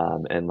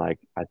 And like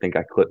I think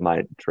I clipped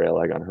my trail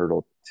leg on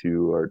hurdle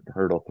 2 or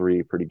hurdle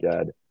 3 pretty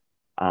good.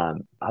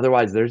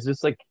 Otherwise, there's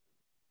just like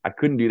I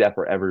couldn't do that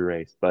for every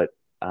race, but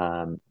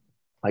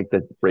like the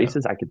Yeah.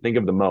 races I could think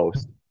of the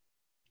most,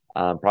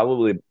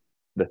 probably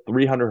the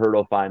 300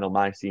 hurdle final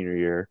my senior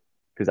year,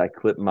 because I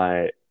clipped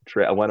my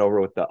trail. I went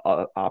over with the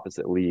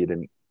opposite lead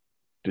and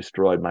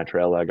destroyed my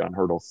trail leg on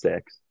hurdle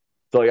 6.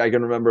 So like I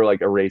can remember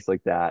like a race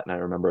like that, and I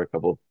remember a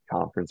couple of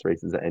conference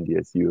races at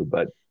NDSU.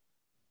 But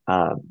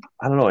I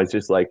don't know. It's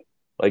just like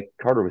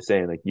Carter was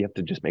saying, like you have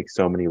to just make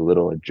so many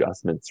little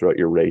adjustments throughout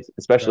your race,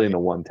 especially in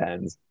Right. the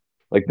 110s.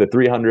 Like the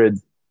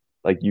 300s,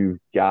 like you've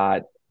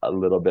got a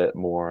little bit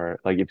more,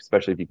 like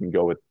especially if you can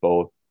go with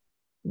both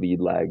lead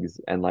legs,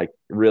 and like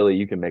really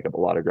you can make up a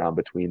lot of ground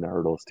between the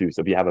hurdles too.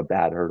 So if you have a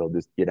bad hurdle,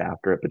 just get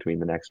after it between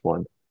the next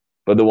one.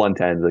 But the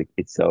 110s, like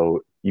it's so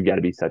you got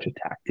to be such a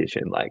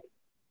tactician. Like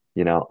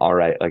all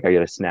right, like I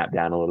got to snap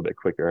down a little bit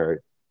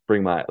quicker,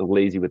 bring my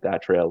lazy with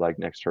that trail leg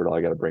next hurdle.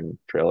 I got to bring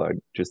trail leg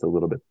just a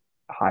little bit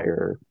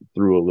higher,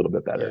 through a little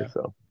bit better. Yeah.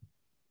 So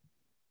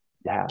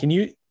yeah, Can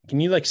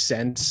you like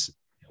sense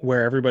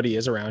where everybody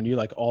is around you,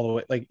 like all the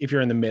way, like if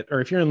you're in the mid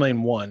or if you're in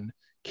lane 1,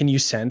 can you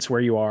sense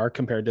where you are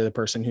compared to the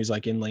person who's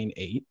like in lane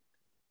 8?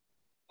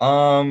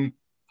 um,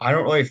 I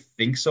don't really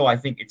think so. I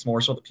think it's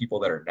more so the people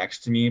that are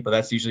next to me, but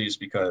that's usually just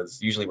because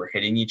usually we're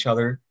hitting each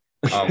other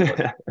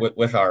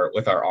with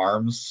our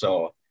arms.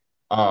 So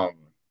um,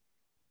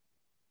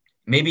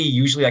 maybe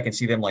usually I can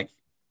see them like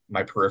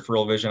my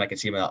peripheral vision. I can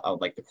see them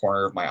out like the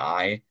corner of my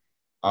eye.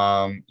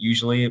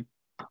 Usually,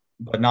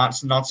 but not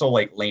so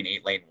like lane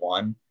 8, lane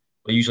 1,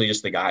 but usually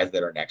just the guys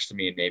that are next to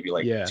me and maybe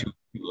like Yeah. two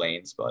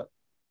lanes. But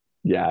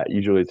yeah.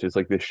 Usually it's just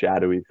like this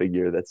shadowy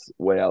figure that's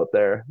way out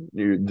there.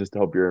 You just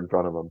hope you're in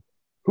front of them.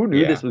 Who knew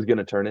yeah. this was going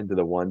to turn into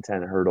the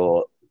 110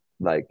 hurdle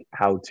like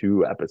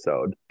how-to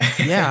episode?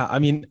 Yeah. I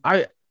mean,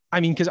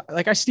 because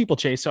like I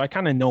steeplechase, so I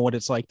kind of know what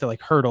it's like to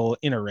like hurdle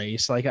in a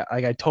race. Like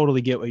I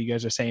totally get what you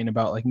guys are saying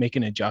about like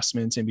making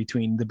adjustments in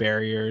between the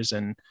barriers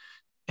and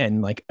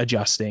like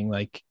adjusting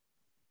like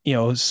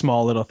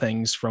small little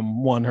things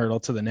from one hurdle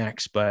to the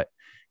next. But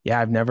yeah,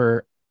 I've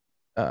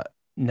uh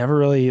never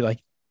really like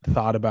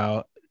thought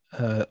about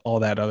all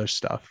that other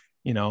stuff.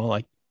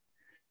 Like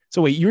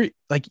so wait, you're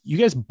like you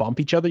guys bump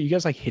each other, you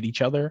guys like hit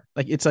each other,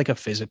 like it's like a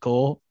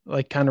physical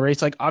like kind of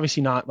race, like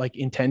obviously not like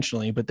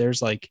intentionally, but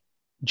there's like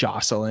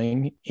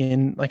jostling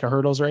in like a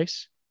hurdles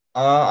race.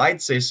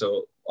 I'd say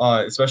so.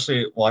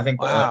 Especially, well, I think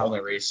the Wow. only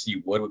race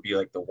you would be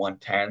like the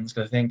 110s.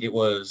 'Cause I think it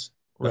was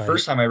the Right.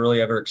 first time I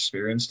really ever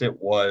experienced it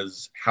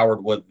was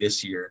Howard Wood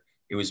this year.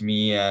 It was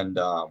me and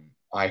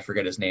I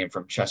forget his name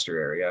from Chester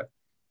area.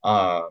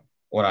 Uh,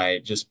 when I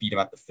just beat him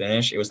at the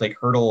finish, it was like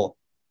hurdles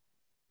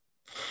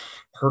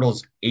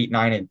 8,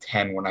 9, and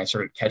 10 when I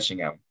started catching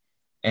him,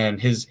 and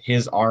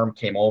his arm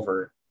came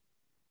over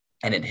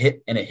and it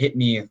hit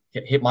me,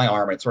 hit my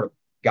arm, and it sort of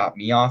got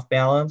me off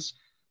balance.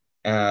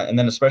 And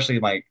then especially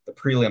the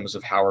prelims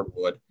of Howard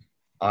Wood,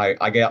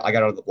 I got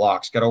out of the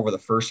blocks, got over the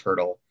first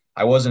hurdle.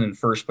 I wasn't in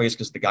first place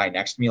because the guy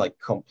next to me like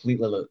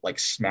completely like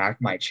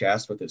smacked my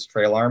chest with his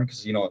trail arm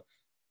because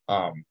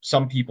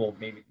some people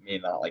may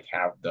not like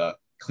have the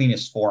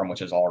cleanest form,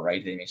 which is all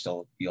right. They may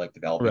still be like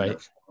developing their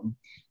Right. form,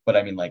 but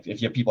I mean like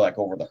if you have people that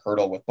go over the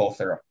hurdle with both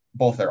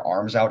their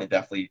arms out, it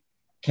definitely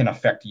can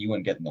affect you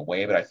and get in the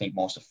way. But I think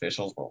most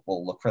officials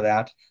will look for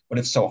that. But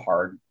it's so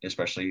hard,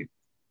 especially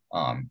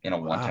in a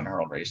 110 Wow.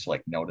 hurdle race to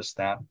like notice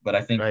that. But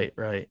I think Right.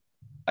 Right.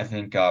 I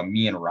think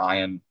me and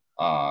Ryan,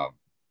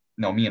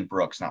 no, me and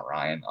Brooks, not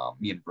Ryan,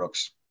 me and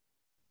Brooks,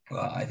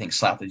 I think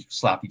slapped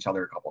each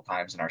other a couple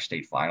times in our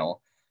state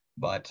final,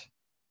 but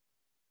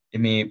it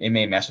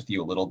may mess with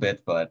you a little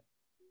bit, but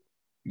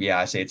yeah,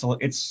 I say it's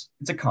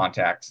a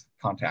contact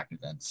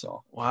event.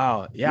 So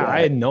Wow. Yeah. I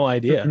Yeah. had no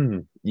idea.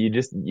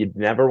 You'd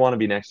never want to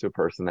be next to a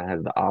person that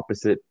has the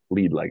opposite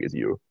lead leg as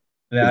you.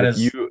 that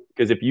is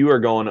Because if you are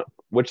going,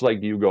 which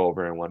leg do you go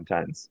over in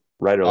 110s?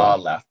 Right or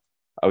left? left.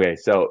 Okay,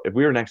 so if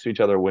we were next to each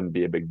other, it wouldn't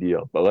be a big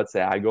deal. But let's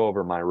say I go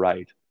over my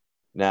right.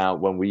 Now,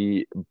 when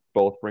we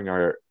both bring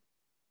our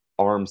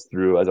arms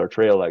through as our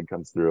trail leg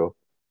comes through,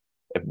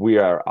 if we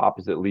are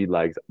opposite lead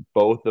legs,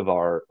 both of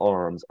our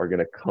arms are going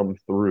to come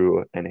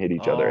through and hit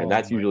each other. And Oh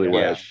that's my usually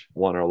where it's Yeah. gosh.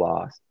 won or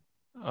lost.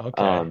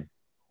 Okay. Um,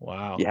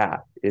 Wow. yeah,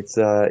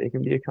 it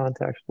can be a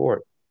contact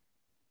sport.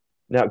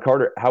 Now,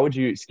 Carter, how would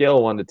you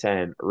scale 1 to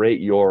 10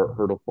 rate your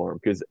hurdle form?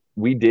 Because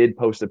we did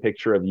post a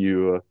picture of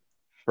you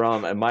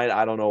from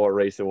I don't know what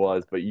race it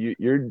was, but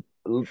you're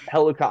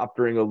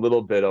helicoptering a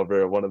little bit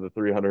over one of the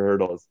 300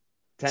 hurdles.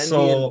 10 being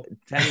So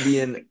 10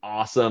 being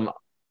awesome,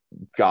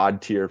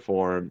 god tier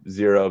form,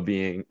 0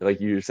 being like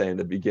you were saying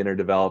the beginner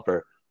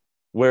developer.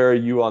 Where are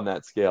you on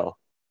that scale?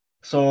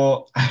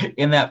 so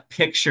in that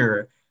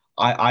picture,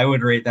 I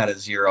would rate that a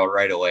 0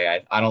 right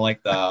away. I don't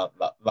like the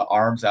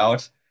arms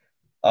out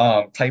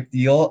type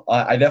deal.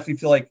 I definitely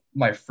feel like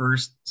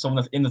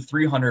in the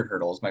 300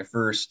 hurdles, my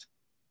first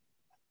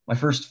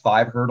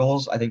 5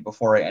 hurdles, I think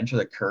before I enter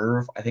the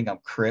curve, I think I'm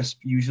crisp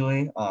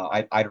usually.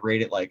 I'd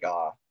rate it like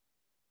an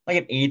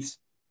 8.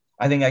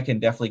 I think I can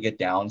definitely get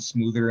down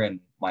smoother and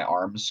my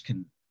arms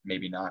can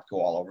maybe not go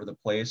all over the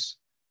place.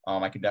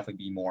 I can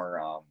definitely be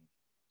more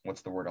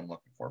what's the word I'm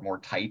looking for? More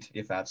tight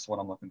if that's what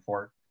I'm looking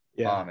for.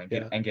 Yeah. And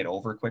get Yeah. and get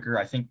over quicker.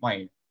 I think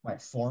my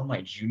form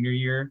my junior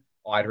year,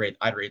 I'd rate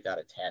that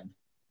a 10.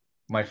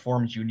 My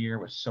form junior year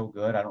was so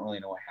good. I don't really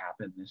know what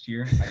happened this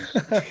year.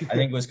 I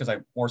think it was because I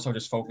more so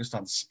just focused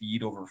on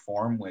speed over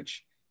form,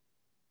 which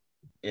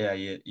yeah,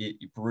 you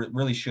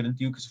really shouldn't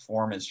do because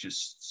form is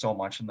just so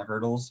much in the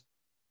hurdles.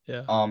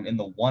 Yeah. In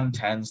the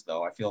 110s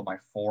though, I feel like my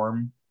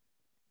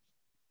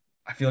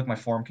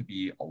form could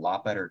be a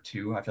lot better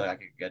too. I feel like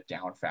I could get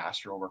down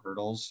faster over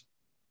hurdles.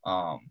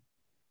 Um,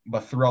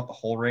 but throughout the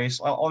whole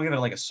race, I'll give it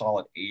like a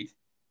solid 8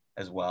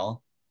 as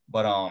well.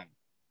 But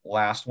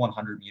last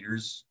 100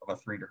 meters of a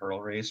 300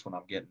 hurdle race when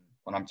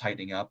I'm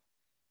tightening up,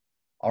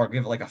 I'll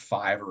give it like a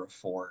 5 or a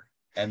 4.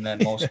 And then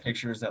most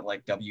pictures that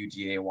like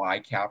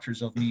WDAY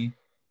captures of me,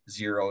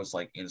 0 is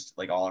like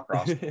like all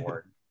across the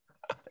board.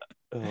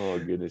 Oh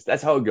goodness,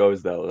 that's how it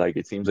goes though. Like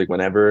it seems like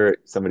whenever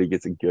somebody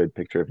gets a good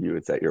picture of you,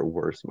 it's at your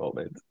worst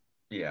moment.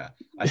 Yeah.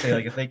 I say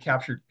like if they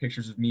captured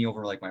pictures of me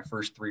over like my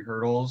first 3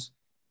 hurdles,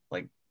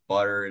 like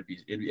butter,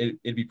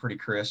 it'd be pretty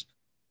crisp.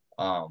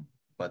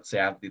 But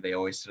sadly they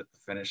always sit at the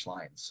finish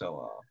line.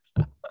 So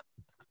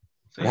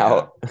yeah.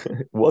 Now,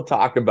 we'll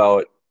talk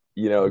about,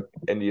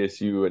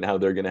 NDSU and how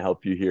they're going to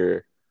help you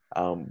here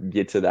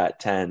get to that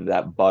 10,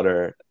 that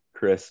butter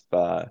crisp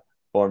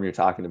form you're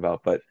talking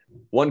about. But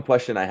one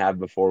question I have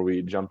before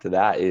we jump to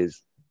that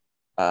is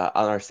on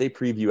our state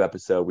preview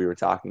episode, we were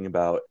talking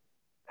about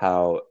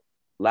how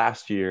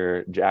last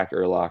year Jack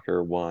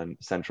Erlacher won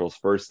Central's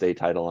first state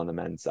title on the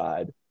men's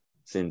side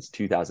since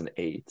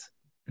 2008.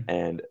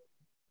 And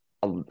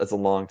that's a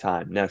long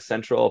time. Now,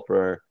 Central,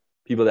 for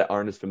people that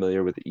aren't as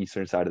familiar with the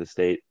eastern side of the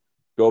state,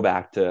 go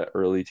back to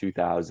early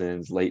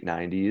 2000s, late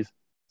 90s.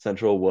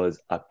 Central was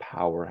a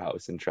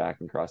powerhouse in track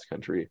and cross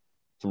country.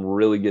 Some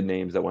really good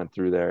names that went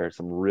through there,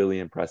 some really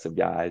impressive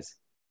guys.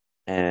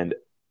 And,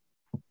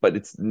 but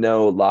it's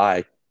no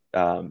lie.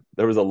 There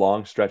was a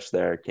long stretch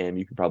there, Cam,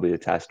 you could probably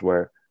attest,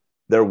 where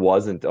there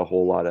wasn't a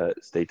whole lot of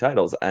state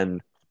titles.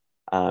 And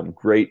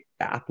great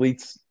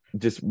athletes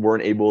just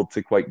weren't able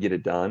to quite get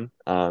it done.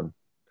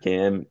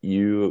 Cam,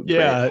 you,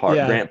 Yeah.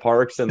 Yeah. Grant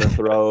Parks and the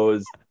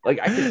throws. Like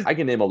I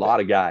can name a lot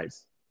of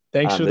guys.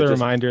 Thanks for That the just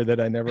reminder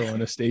that I never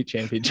won a state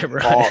championship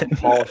running.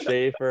 Paul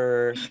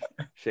Schaefer,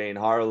 Shane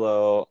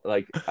Harlow,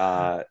 like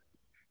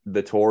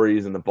the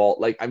Tories and the vault.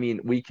 Like, I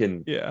mean,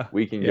 Yeah.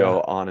 we can Yeah.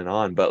 go on and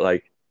on, but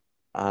like,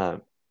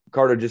 um,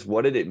 Carter, just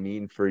what did it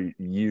mean for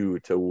you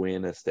to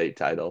win a state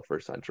title for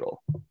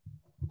Central?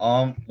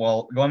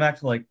 Well, going back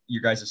to like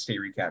your guys' state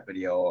recap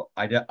video,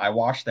 I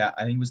watched that.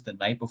 I think it was the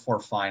night before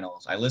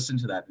finals. I listened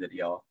to that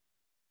video.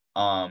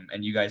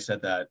 And you guys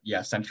said that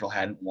yeah, Central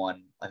hadn't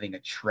won, I think, a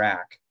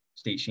track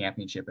state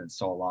championship in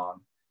so long.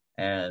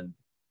 And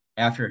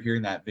after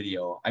hearing that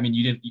video, I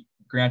mean,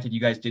 granted, you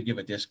guys did give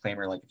a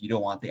disclaimer, like if you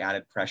don't want the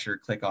added pressure,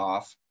 click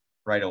off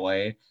right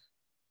away.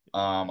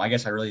 I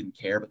guess I really didn't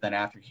care, but then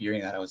after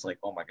hearing that, I was like,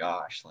 oh my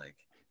gosh, like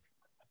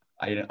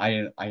I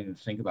didn't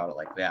think about it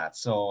like that.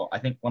 So I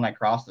think when I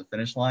crossed the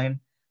finish line,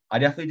 I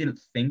definitely didn't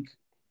think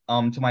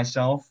to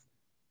myself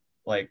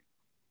like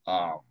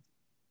um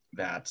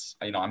that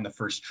I'm the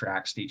first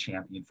track state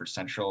champion for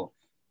Central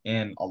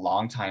in a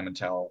long time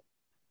until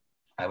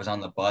I was on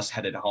the bus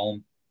headed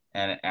home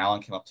and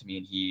Alan came up to me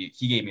and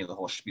he gave me the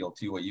whole spiel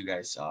too, what you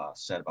guys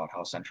said about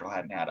how Central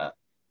hadn't had a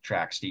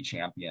track state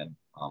champion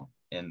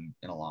in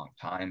a long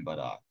time,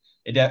 but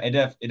it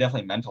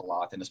definitely meant a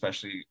lot, and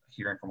especially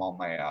hearing from all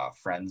my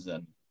friends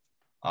and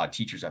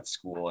teachers at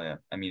school. And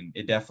I mean,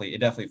 it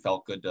definitely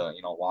felt good to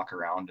walk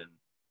around and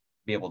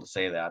be able to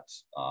say that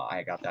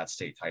I got that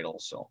state title.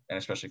 So, and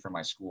especially for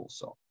my school.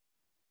 So,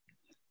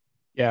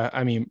 Yeah.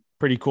 I mean,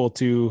 pretty cool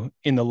too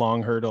in the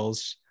long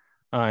hurdles.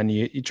 And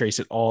you trace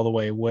it all the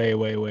way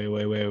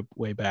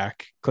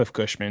back. Cliff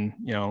Cushman,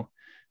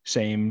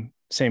 same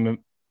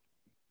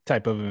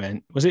type of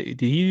event.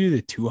 Did he do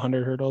the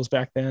 200 hurdles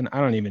back then?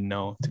 I don't even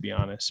know, to be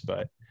honest,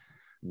 but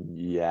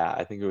Yeah,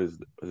 I think was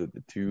it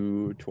the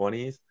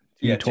 220s?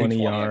 yeah, 220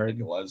 220, I yard. think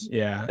it was.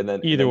 Yeah. And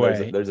then Either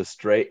way. there's a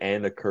straight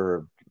and a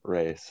curve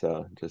race.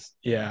 So just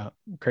Yeah,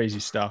 crazy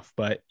stuff.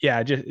 But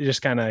yeah,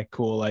 just kind of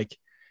cool, like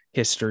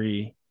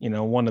history,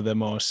 one of the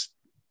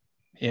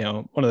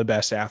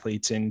best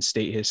athletes in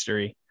state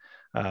history,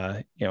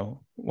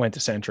 went to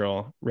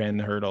Central, ran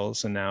the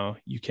hurdles, and now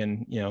you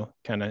can,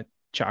 kind of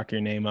chalk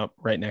your name up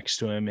right next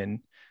to him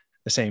in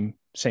the same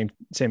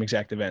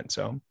exact event.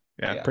 So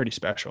yeah, pretty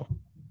special.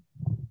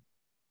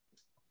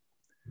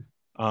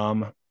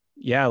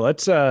 Yeah,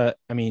 let's I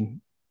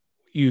mean,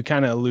 you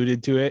kind of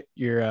alluded to it.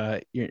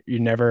 You're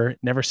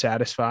never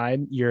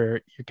satisfied.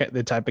 You're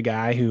the type of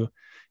guy who,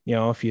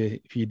 if you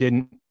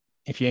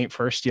ain't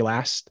first, you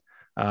last.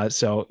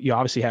 So you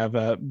obviously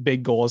have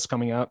big goals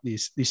coming up.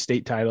 These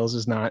state titles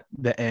is not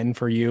the end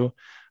for you.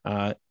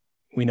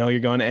 We know you're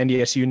going to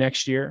NDSU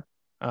next year.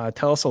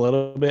 Tell us a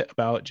little bit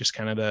about just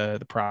kind of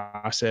the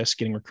process,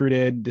 getting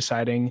recruited,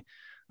 deciding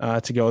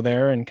to go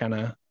there, and kind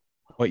of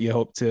what you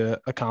hope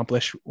to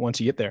accomplish once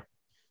you get there.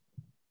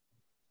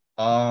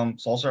 So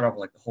I'll start off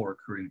with like the whole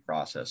recruiting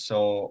process.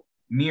 So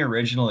me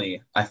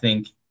originally, I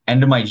think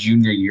end of my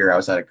junior year, I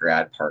was at a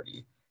grad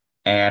party,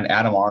 and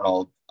Adam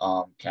Arnold,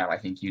 Cam, I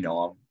think you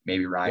know him,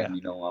 maybe Ryan,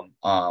 you know him.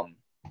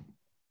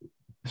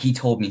 He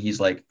told me, he's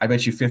like, I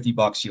bet you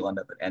 $50 you'll end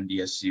up at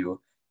NDSU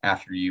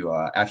after you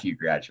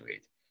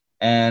graduate.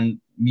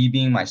 And me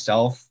being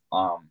myself,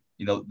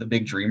 the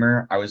big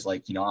dreamer, I was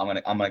like,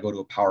 I'm gonna go to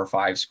a Power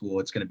 5 school.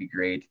 It's gonna be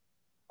great.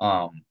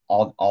 All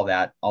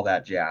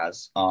that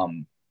jazz.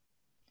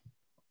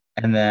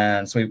 And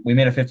then so we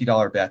made a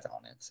 $50 bet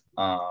on it.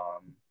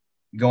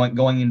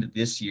 Going into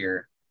this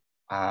year,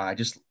 I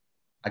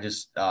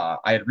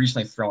had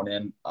recently thrown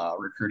in a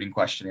recruiting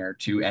questionnaire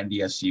to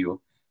NDSU,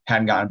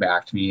 hadn't gotten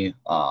back to me.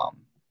 And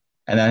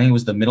then I think it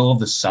was the middle of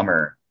the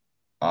summer.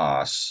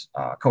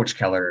 Coach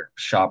Keller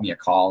shot me a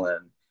call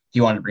and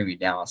he wanted to bring me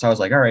down. So I was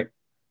like, all right,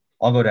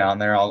 I'll go down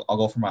there. I'll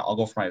go for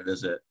my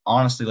visit.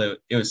 Honestly, like,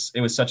 it was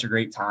such a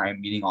great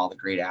time meeting all the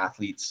great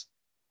athletes.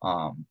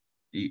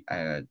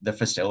 The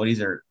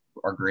facilities are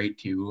great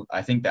too.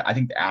 I think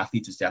the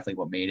athletes is definitely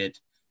what made it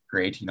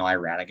great. I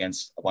ran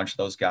against a bunch of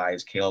those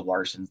guys. Caleb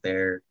Larson's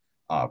there,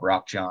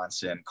 Brock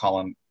Johnson,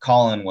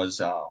 Colin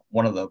was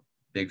one of the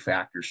big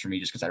factors for me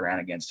just because I ran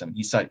against him.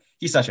 He's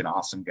such an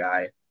awesome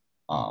guy.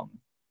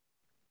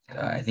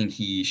 I think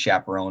he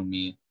chaperoned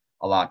me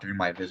a lot during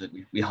my visit.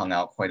 We hung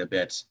out quite a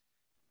bit.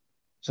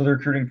 So the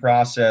recruiting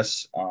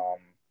process, I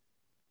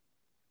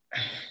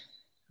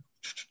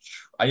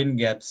didn't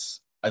get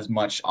as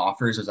much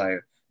offers as I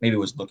maybe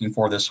was looking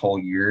for this whole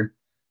year.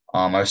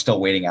 I was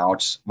still waiting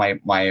out.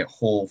 My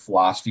whole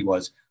philosophy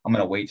was I'm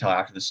going to wait till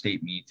after the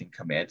state meet and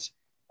commit.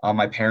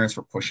 My parents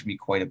were pushing me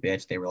quite a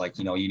bit. They were like,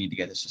 you need to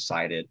get this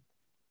decided.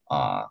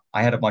 I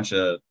had a bunch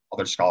of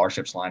other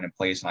scholarships lined in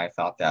place, and I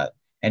thought that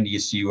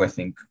NDSU, I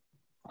think,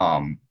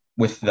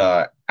 with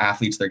the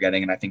athletes they're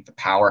getting, and I think the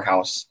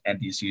powerhouse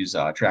NDSU's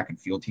track and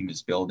field team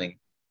is building,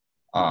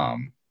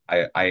 I'm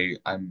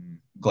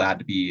glad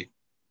to be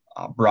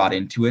brought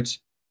into it.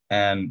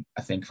 And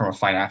I think from a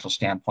financial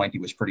standpoint, he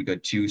was pretty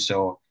good too.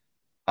 So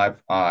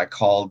I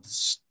called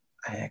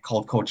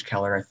Coach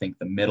Keller, I think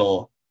the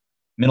middle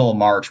of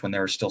March when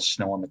there was still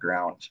snow on the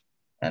ground.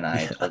 And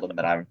I told him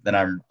that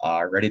I'm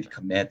ready to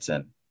commit.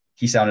 And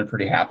he sounded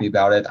pretty happy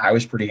about it. I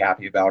was pretty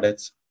happy about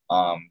it.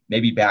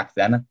 Maybe back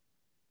then,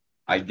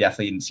 I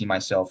definitely didn't see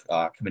myself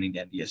committing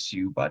to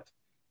NDSU, but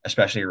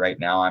especially right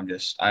now. I'm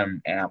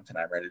amped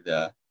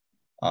and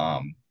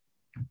um,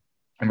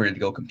 I'm ready to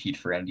go compete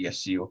for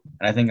NDSU.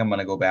 And I think I'm going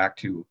to go back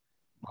to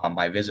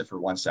my visit for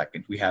 1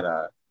 second. We had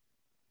a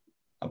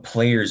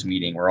players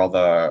meeting where all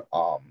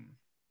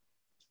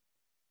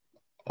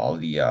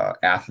the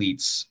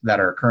athletes that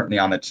are currently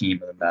on the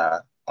team and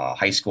the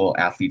high school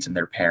athletes and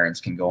their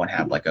parents can go and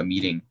have like a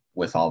meeting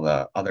with all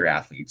the other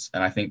athletes.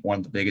 And I think one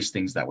of the biggest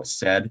things that was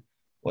said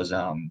was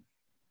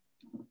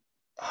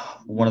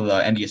one of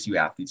the NDSU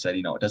athletes said,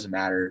 it doesn't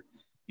matter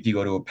if you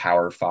go to a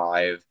Power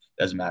Five,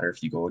 it doesn't matter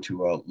if you go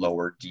to a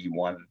lower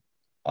D1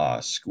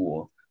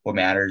 school. What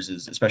matters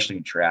is, especially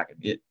in track,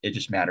 it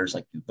just matters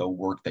like the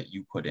work that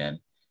you put in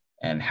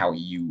and how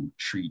you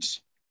treat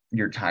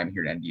your time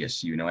here at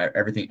NDSU.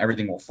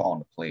 Everything will fall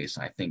into place.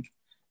 And I think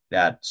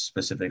that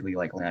specifically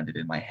like landed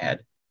in my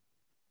head.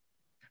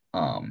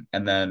 And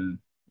then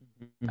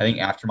I think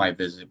after my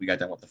visit, we got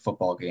done with the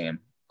football game.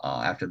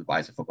 After the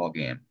Bison football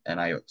game, and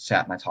I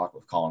sat and I talked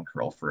with Colin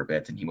Curl for a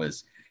bit, and he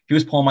was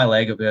pulling my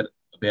leg a bit.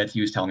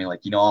 He was telling me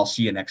like, I'll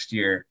see you next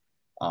year,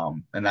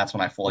 and that's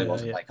when I fully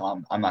wasn't like,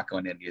 I'm not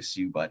going to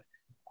NDSU, but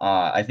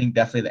I think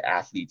definitely the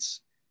athletes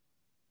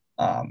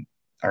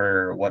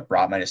are what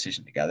brought my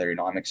decision together.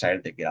 I'm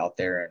excited to get out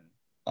there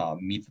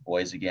and meet the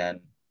boys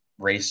again,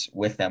 race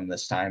with them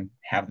this time,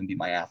 have them be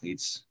my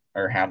athletes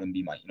or have them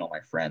be my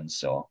friends.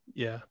 So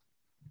yeah.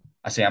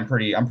 I say I'm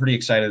pretty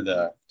excited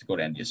to go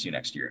to NDSU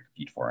next year and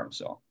compete for him.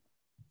 So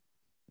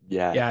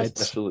Yeah,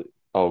 especially.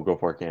 Oh, go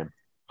for it, Cam.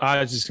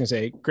 I was just gonna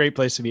say, great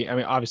place to be. I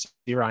mean,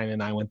 obviously Ryan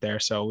and I went there,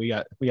 so we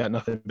got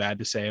nothing bad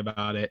to say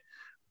about it.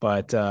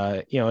 But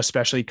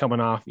especially coming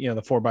off, the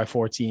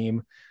 4x4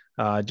 team,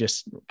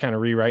 just kind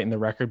of rewriting the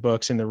record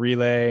books in the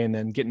relay, and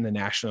then getting the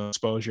national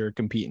exposure,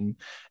 competing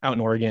out in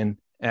Oregon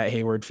at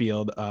Hayward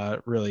Field.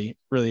 Really,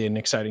 really an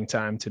exciting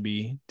time to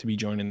be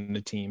joining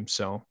the team.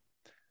 So.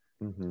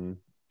 Mm-hmm.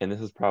 And this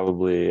is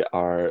probably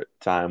our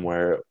time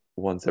where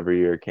once every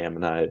year, Cam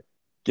and I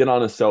get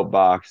on a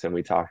soapbox and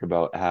we talk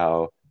about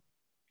how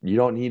you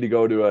don't need to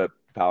go to a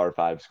Power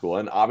Five school.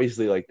 And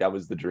obviously, like that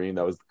was the dream,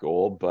 that was the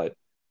goal. But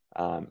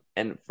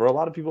and for a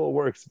lot of people, it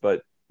works.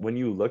 But when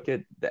you look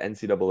at the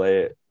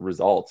NCAA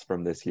results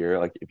from this year,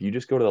 like if you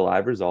just go to the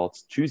live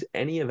results, choose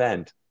any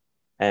event,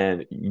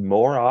 and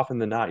more often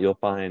than not, you'll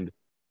find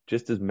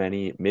just as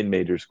many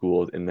mid-major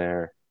schools in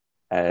there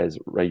as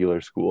regular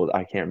schools.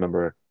 I can't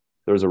remember.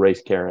 There was a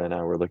race Kara and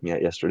I were looking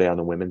at yesterday on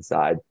the women's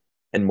side,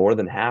 and more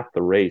than half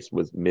the race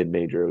was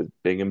mid-major. It was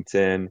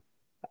Binghamton,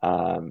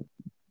 um,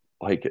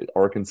 like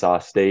Arkansas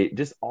State,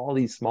 just all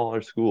these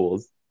smaller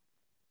schools.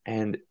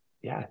 And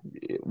yeah,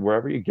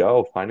 wherever you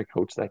go, find a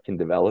coach that can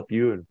develop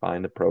you and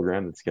find a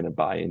program that's going to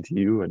buy into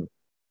you. And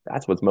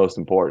that's what's most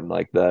important.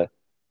 Like the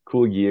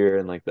cool gear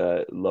and like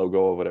the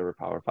logo of whatever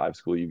Power Five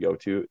school you go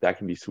to, that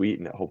can be sweet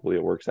and hopefully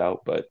it works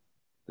out. But at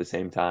the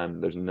same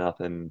time, there's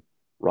nothing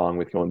wrong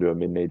with going to a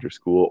mid-major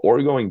school or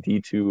going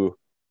D2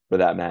 for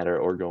that matter,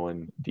 or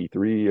going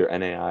D3 or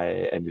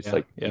NAI and just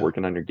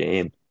working on your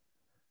game.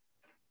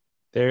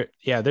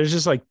 There's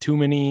just like too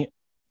many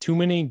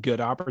good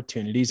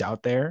opportunities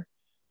out there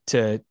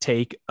to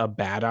take a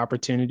bad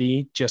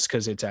opportunity just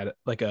because it's at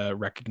like a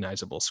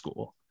recognizable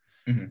school.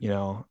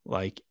 Mm-hmm.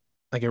 Like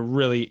it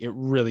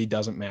really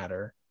doesn't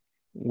matter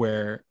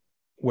where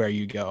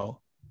you go,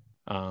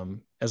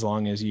 as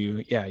long as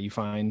you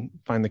find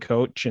the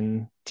coach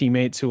and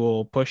teammates who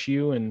will push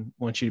you and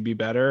want you to be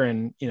better.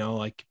 And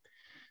like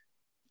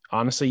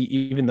honestly,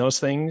 even those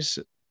things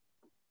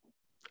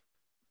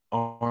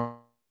aren't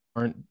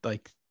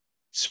like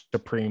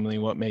supremely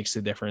what makes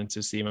the difference.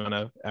 Is the amount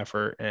of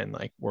effort and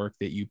like work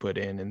that you put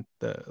in and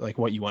the like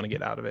what you want to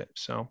get out of it.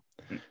 So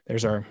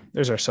there's our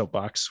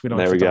soapbox. We don't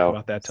have to talk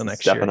about that till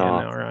next year again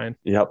now, Ryan.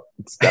 Yep,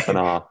 stepping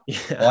off. Yeah.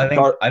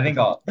 Well, I think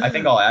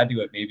I'll add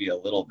to it maybe a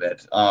little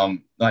bit. I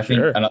think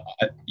Sure.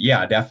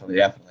 Yeah,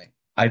 definitely.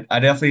 I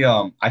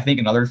definitely I think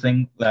another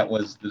thing that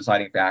was the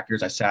deciding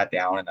factors. I sat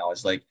down and I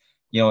was like,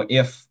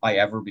 if I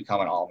ever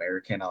become an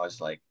All-American, I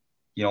was like,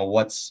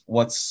 what's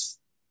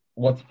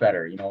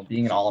better,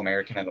 being an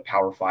All-American at a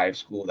Power Five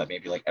school that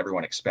maybe like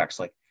everyone expects,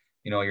 like,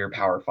 you're a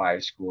Power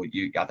Five school,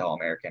 you got the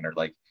All-American, or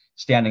like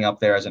standing up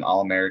there as an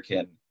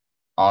All-American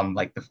on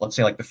like let's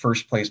say like the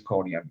first place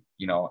podium,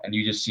 and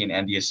you just see an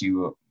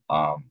NDSU,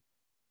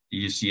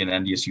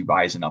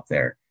 Bison up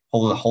there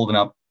holding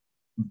up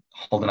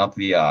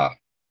the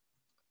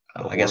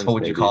I guess what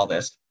would you call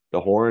this? The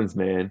horns,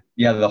 man.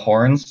 Yeah, the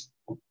horns.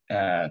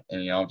 And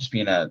just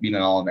being an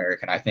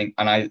All-American, I think,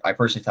 and I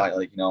personally thought,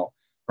 like,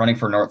 running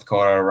for North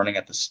Dakota,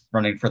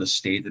 running for the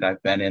state that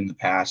I've been in the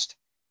past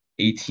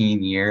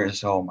 18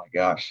 years. Oh my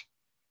gosh.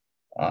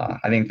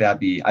 I think that'd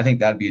be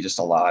just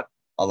a lot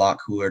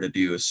cooler to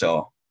do.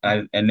 So,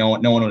 and no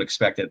one would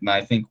expect it. And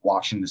I think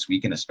watching this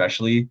weekend,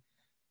 especially,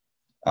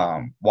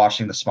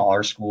 watching the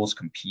smaller schools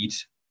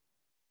compete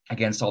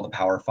against all the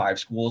Power Five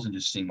schools and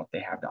just seeing what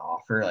they have to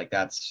offer, like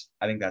I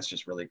think that's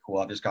just really cool.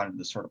 I've just gotten to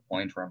this sort of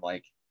point where I'm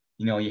like,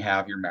 you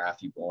have your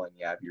Matthew Bowling,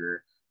 you have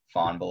your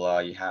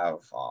Fonbala, you have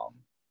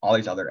all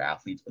these other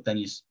athletes, but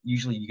then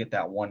usually you get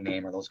that one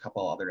name or those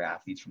couple other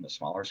athletes from the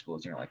smaller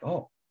schools, and you're like,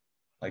 oh,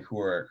 like who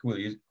are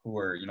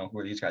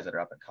these guys that are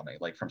up and coming?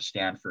 Like from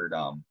Stanford,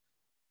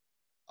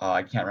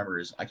 I can't remember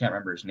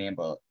his name,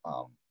 but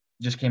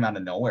just came out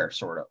of nowhere,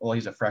 sort of. Well,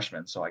 he's a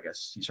freshman, so I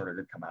guess he sort of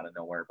did come out of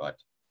nowhere. But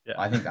Yeah.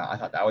 I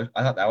thought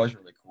that was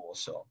really cool.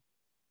 So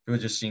it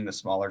was just seeing the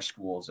smaller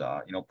schools,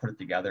 put it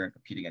together and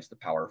compete against the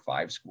Power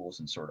Five schools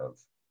and sort of.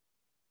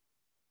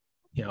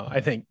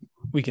 I think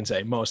we can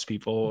say most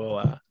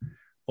people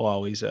will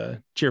always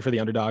cheer for the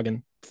underdog,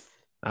 and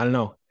I don't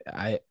know.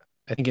 I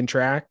think in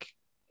track,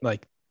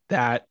 like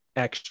that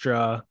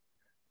extra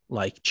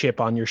like chip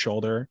on your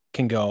shoulder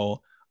can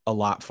go a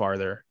lot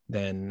farther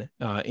than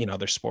in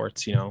other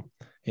sports.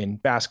 In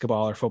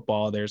basketball or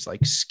football, there's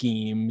like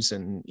schemes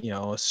and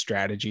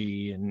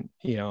strategy and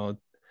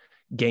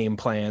game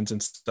plans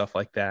and stuff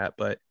like that.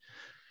 But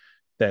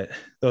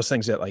those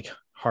things that like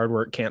hard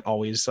work can't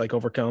always like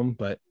overcome.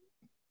 But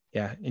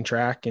yeah, in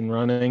track and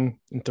running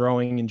and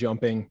throwing and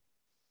jumping,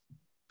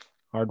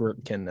 hard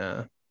work can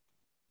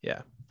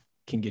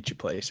get you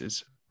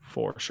places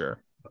for sure.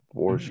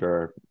 For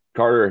sure.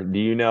 Carter, do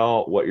you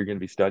know what you're going to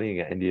be studying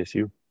at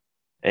NDSU?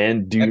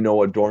 And do you know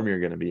what dorm you're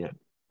going to be in?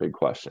 Big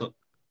question.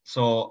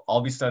 So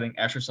I'll be studying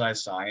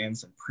exercise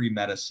science and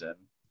pre-medicine,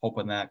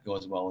 hoping that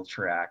goes well with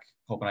track,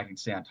 hoping I can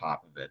stay on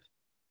top of it.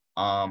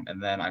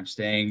 And then I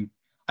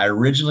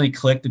originally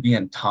clicked to be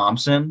in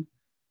Thompson,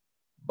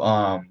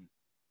 but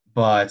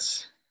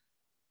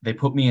they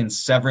put me in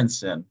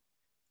Severinsen,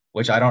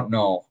 which I don't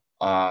know.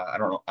 I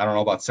don't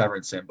know about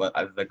Severinsen, but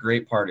the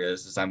great part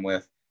is I'm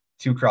with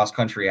two cross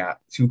country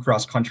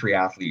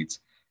athletes,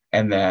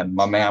 and then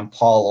my man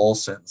Paul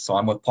Olson. So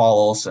I'm with Paul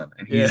Olson,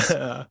 and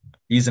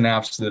he's an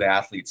absolute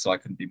athlete. So I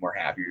couldn't be more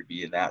happy to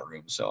be in that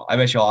room. So I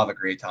bet you all have a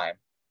great time.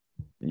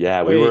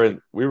 Yeah, we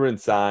were in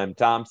Syme,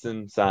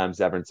 Thompson, Syme,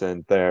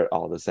 Severinsen. They're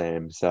all the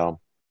same. So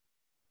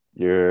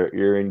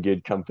you're in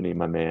good company,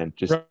 my man.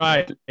 Just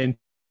right, and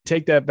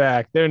take that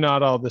back. They're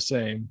not all the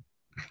same.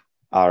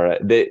 All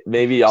right,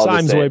 maybe all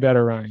Syme's the same. Way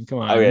better, Ryan. Come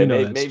on,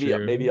 okay, that's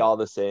true. maybe all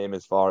the same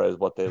as far as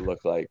what they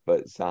look like,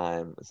 but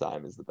Syme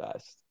is the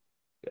best.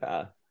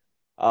 Yeah.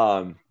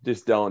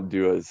 Just don't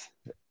do as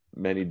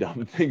many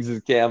dumb things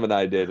as Cam and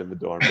I did in the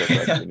dorm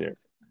freshman year.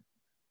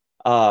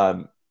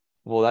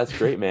 Well, that's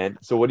great, man.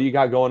 So what do you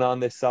got going on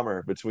this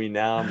summer between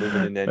now and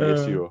moving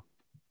into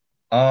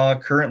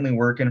NDSU? Currently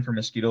working for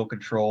mosquito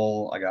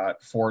control. I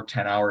got 4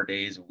 10-hour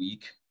days a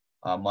week,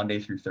 Monday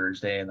through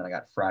Thursday, and then I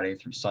got Friday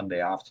through Sunday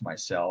off to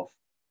myself.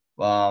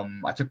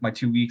 I took my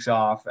 2 weeks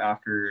off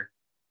after,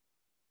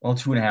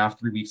 2.5,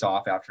 3 weeks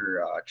off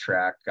after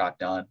track got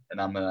done, and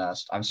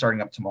I'm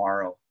starting up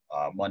tomorrow,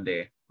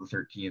 Monday the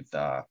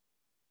 13th,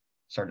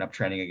 starting up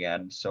training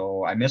again.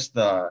 So I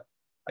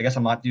guess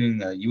I'm not doing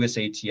the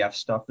USATF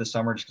stuff this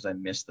summer just because I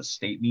missed the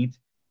state meet,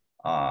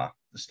 the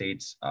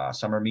state's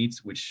summer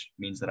meets, which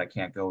means that I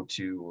can't go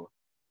to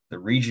the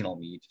regional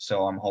meet.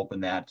 So I'm hoping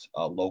that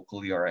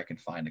locally, or I can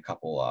find a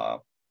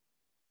couple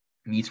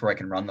meets where I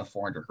can run the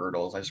 400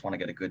 hurdles. I just want to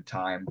get a good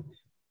time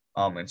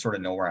and sort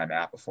of know where I'm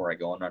at before I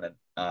go and run an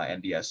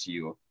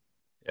NDSU.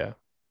 Yeah.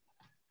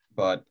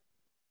 But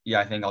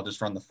yeah, I think I'll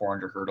just run the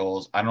 400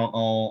 hurdles. I don't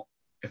know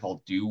if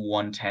I'll do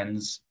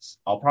 110s.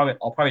 I'll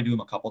probably do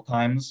them a couple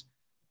times.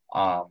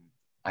 I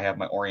have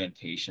my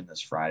orientation this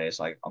Friday,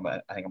 so I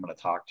think I'm gonna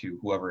talk to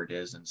whoever it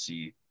is and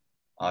see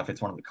if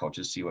it's one of the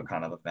coaches, see what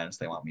kind of events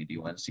they want me to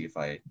do and see if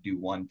I do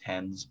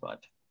 110s.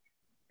 But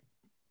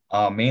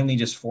mainly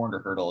just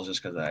 400 hurdles,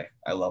 just because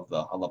I love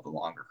the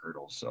longer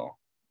hurdles. So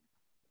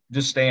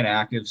just staying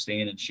active,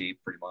 staying in shape,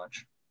 pretty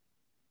much.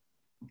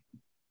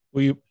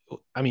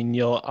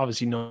 You'll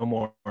obviously know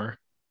more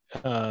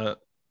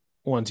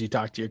once you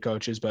talk to your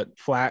coaches, but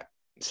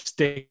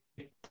stick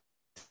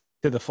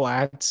to the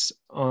flats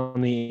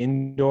on the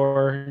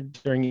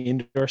during the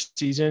indoor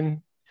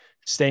season,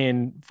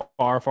 staying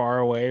far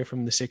away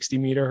from the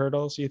 60-meter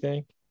hurdles, you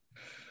think?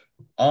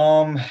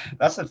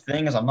 That's the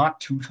thing, is I'm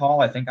not too tall.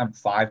 I think I'm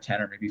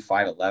 5'10" or maybe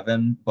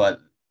 5'11", but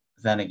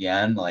then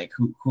again, like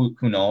who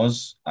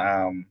knows?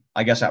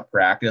 I guess at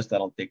practice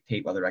that'll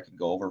dictate whether I can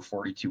go over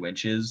 42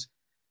 inches.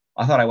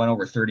 I thought I went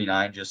over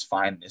 39 just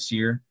fine this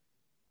year.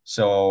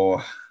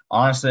 So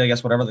honestly, I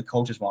guess whatever the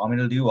coaches want me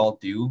to do, I'll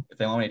do. If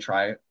they want me to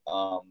try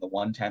the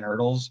 110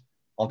 hurdles,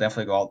 I'll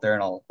definitely go out there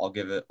and I'll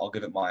give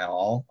it my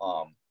all.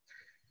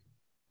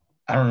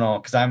 I don't know,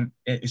 because I'm,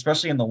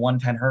 especially in the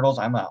 110 hurdles,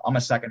 I'm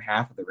a second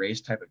half of the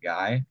race type of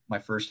guy. My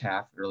first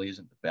half really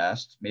isn't the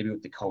best. Maybe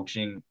with the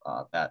coaching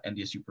that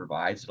NDSU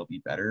provides, it'll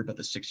be better. But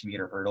the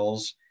 60-meter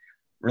hurdles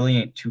really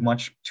ain't too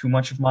much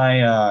of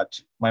my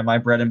my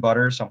bread and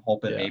butter. So I'm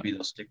hoping maybe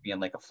they'll stick me in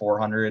like a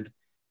 400,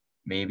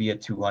 maybe a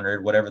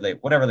 200, whatever they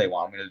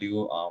want me to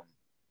do.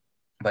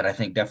 But I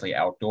think definitely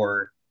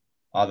outdoor,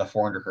 the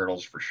 400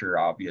 hurdles for sure,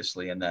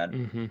 obviously. And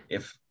then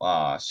if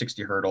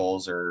 60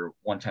 hurdles or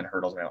 110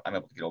 hurdles, I'm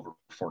able to get over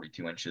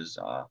 42 inches,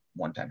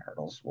 110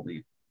 hurdles will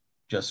be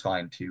just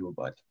fine too.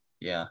 But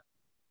yeah.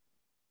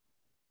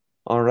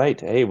 All right.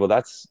 Hey, well,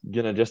 that's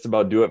gonna just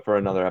about do it for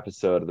another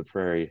episode of the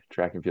Prairie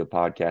Track and Field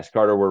Podcast.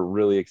 Carter, we're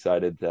really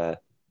excited to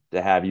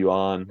have you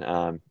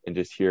on and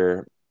just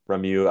hear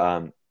from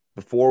you.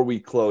 Before we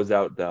close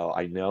out, though,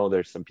 I know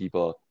there's some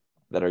people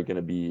that are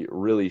gonna be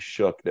really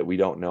shook that we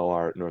don't know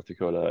our North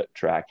Dakota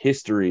track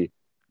history.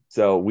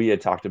 So we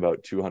had talked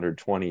about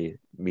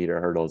 220-meter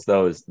hurdles.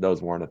 Those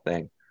weren't a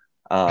thing.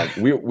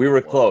 We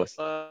were close.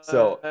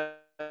 So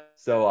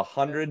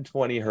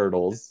 120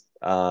 hurdles.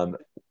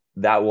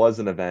 That was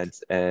an event,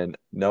 and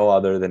no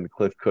other than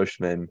Cliff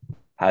Cushman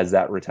has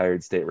that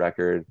retired state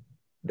record.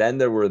 Then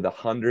there were the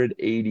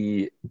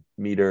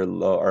 180-meter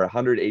low or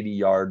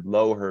 180-yard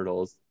low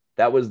hurdles.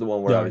 That was the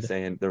one where I was Yard.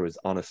 saying there was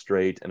on a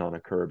straight and on a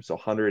curb. So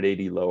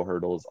 180 low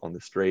hurdles on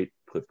the straight.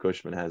 Cliff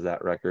Cushman has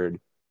that record.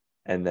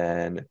 And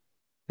then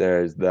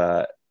there's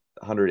the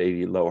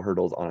 180 low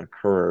hurdles on a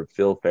curve.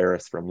 Phil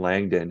Ferris from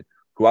Langdon,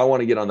 who I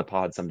want to get on the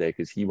pod someday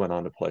because he went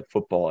on to play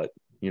football at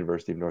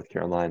University of North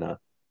Carolina.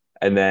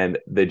 And then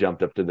they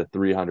jumped up to the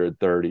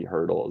 330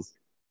 hurdles.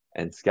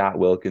 And Scott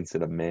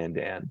Wilkinson of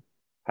Mandan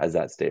has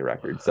that state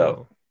record.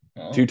 So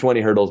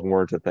 220 hurdles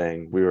weren't a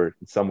thing. We were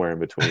somewhere in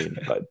between,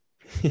 but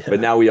Yeah. but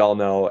now we all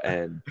know,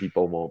 and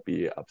people won't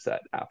be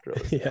upset after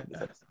listening.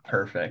 Yeah.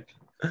 Perfect.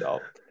 So,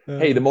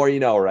 hey, the more you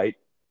know, right?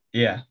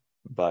 Yeah.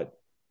 But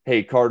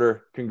hey,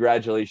 Carter,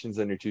 congratulations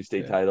on your two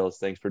state titles.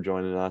 Thanks for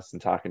joining us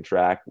and talking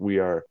track. We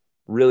are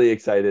really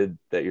excited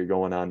that you're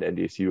going on to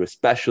NDSU,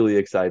 especially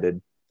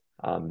excited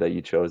that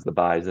you chose the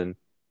Bison.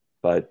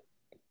 But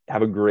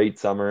have a great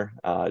summer.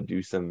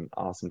 Do some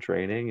awesome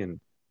training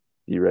and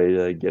be ready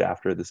to get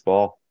after it this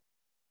fall.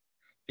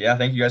 Yeah,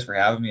 thank you guys for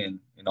having me, and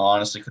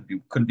honestly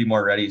couldn't be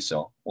more ready.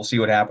 So we'll see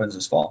what happens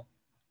this fall.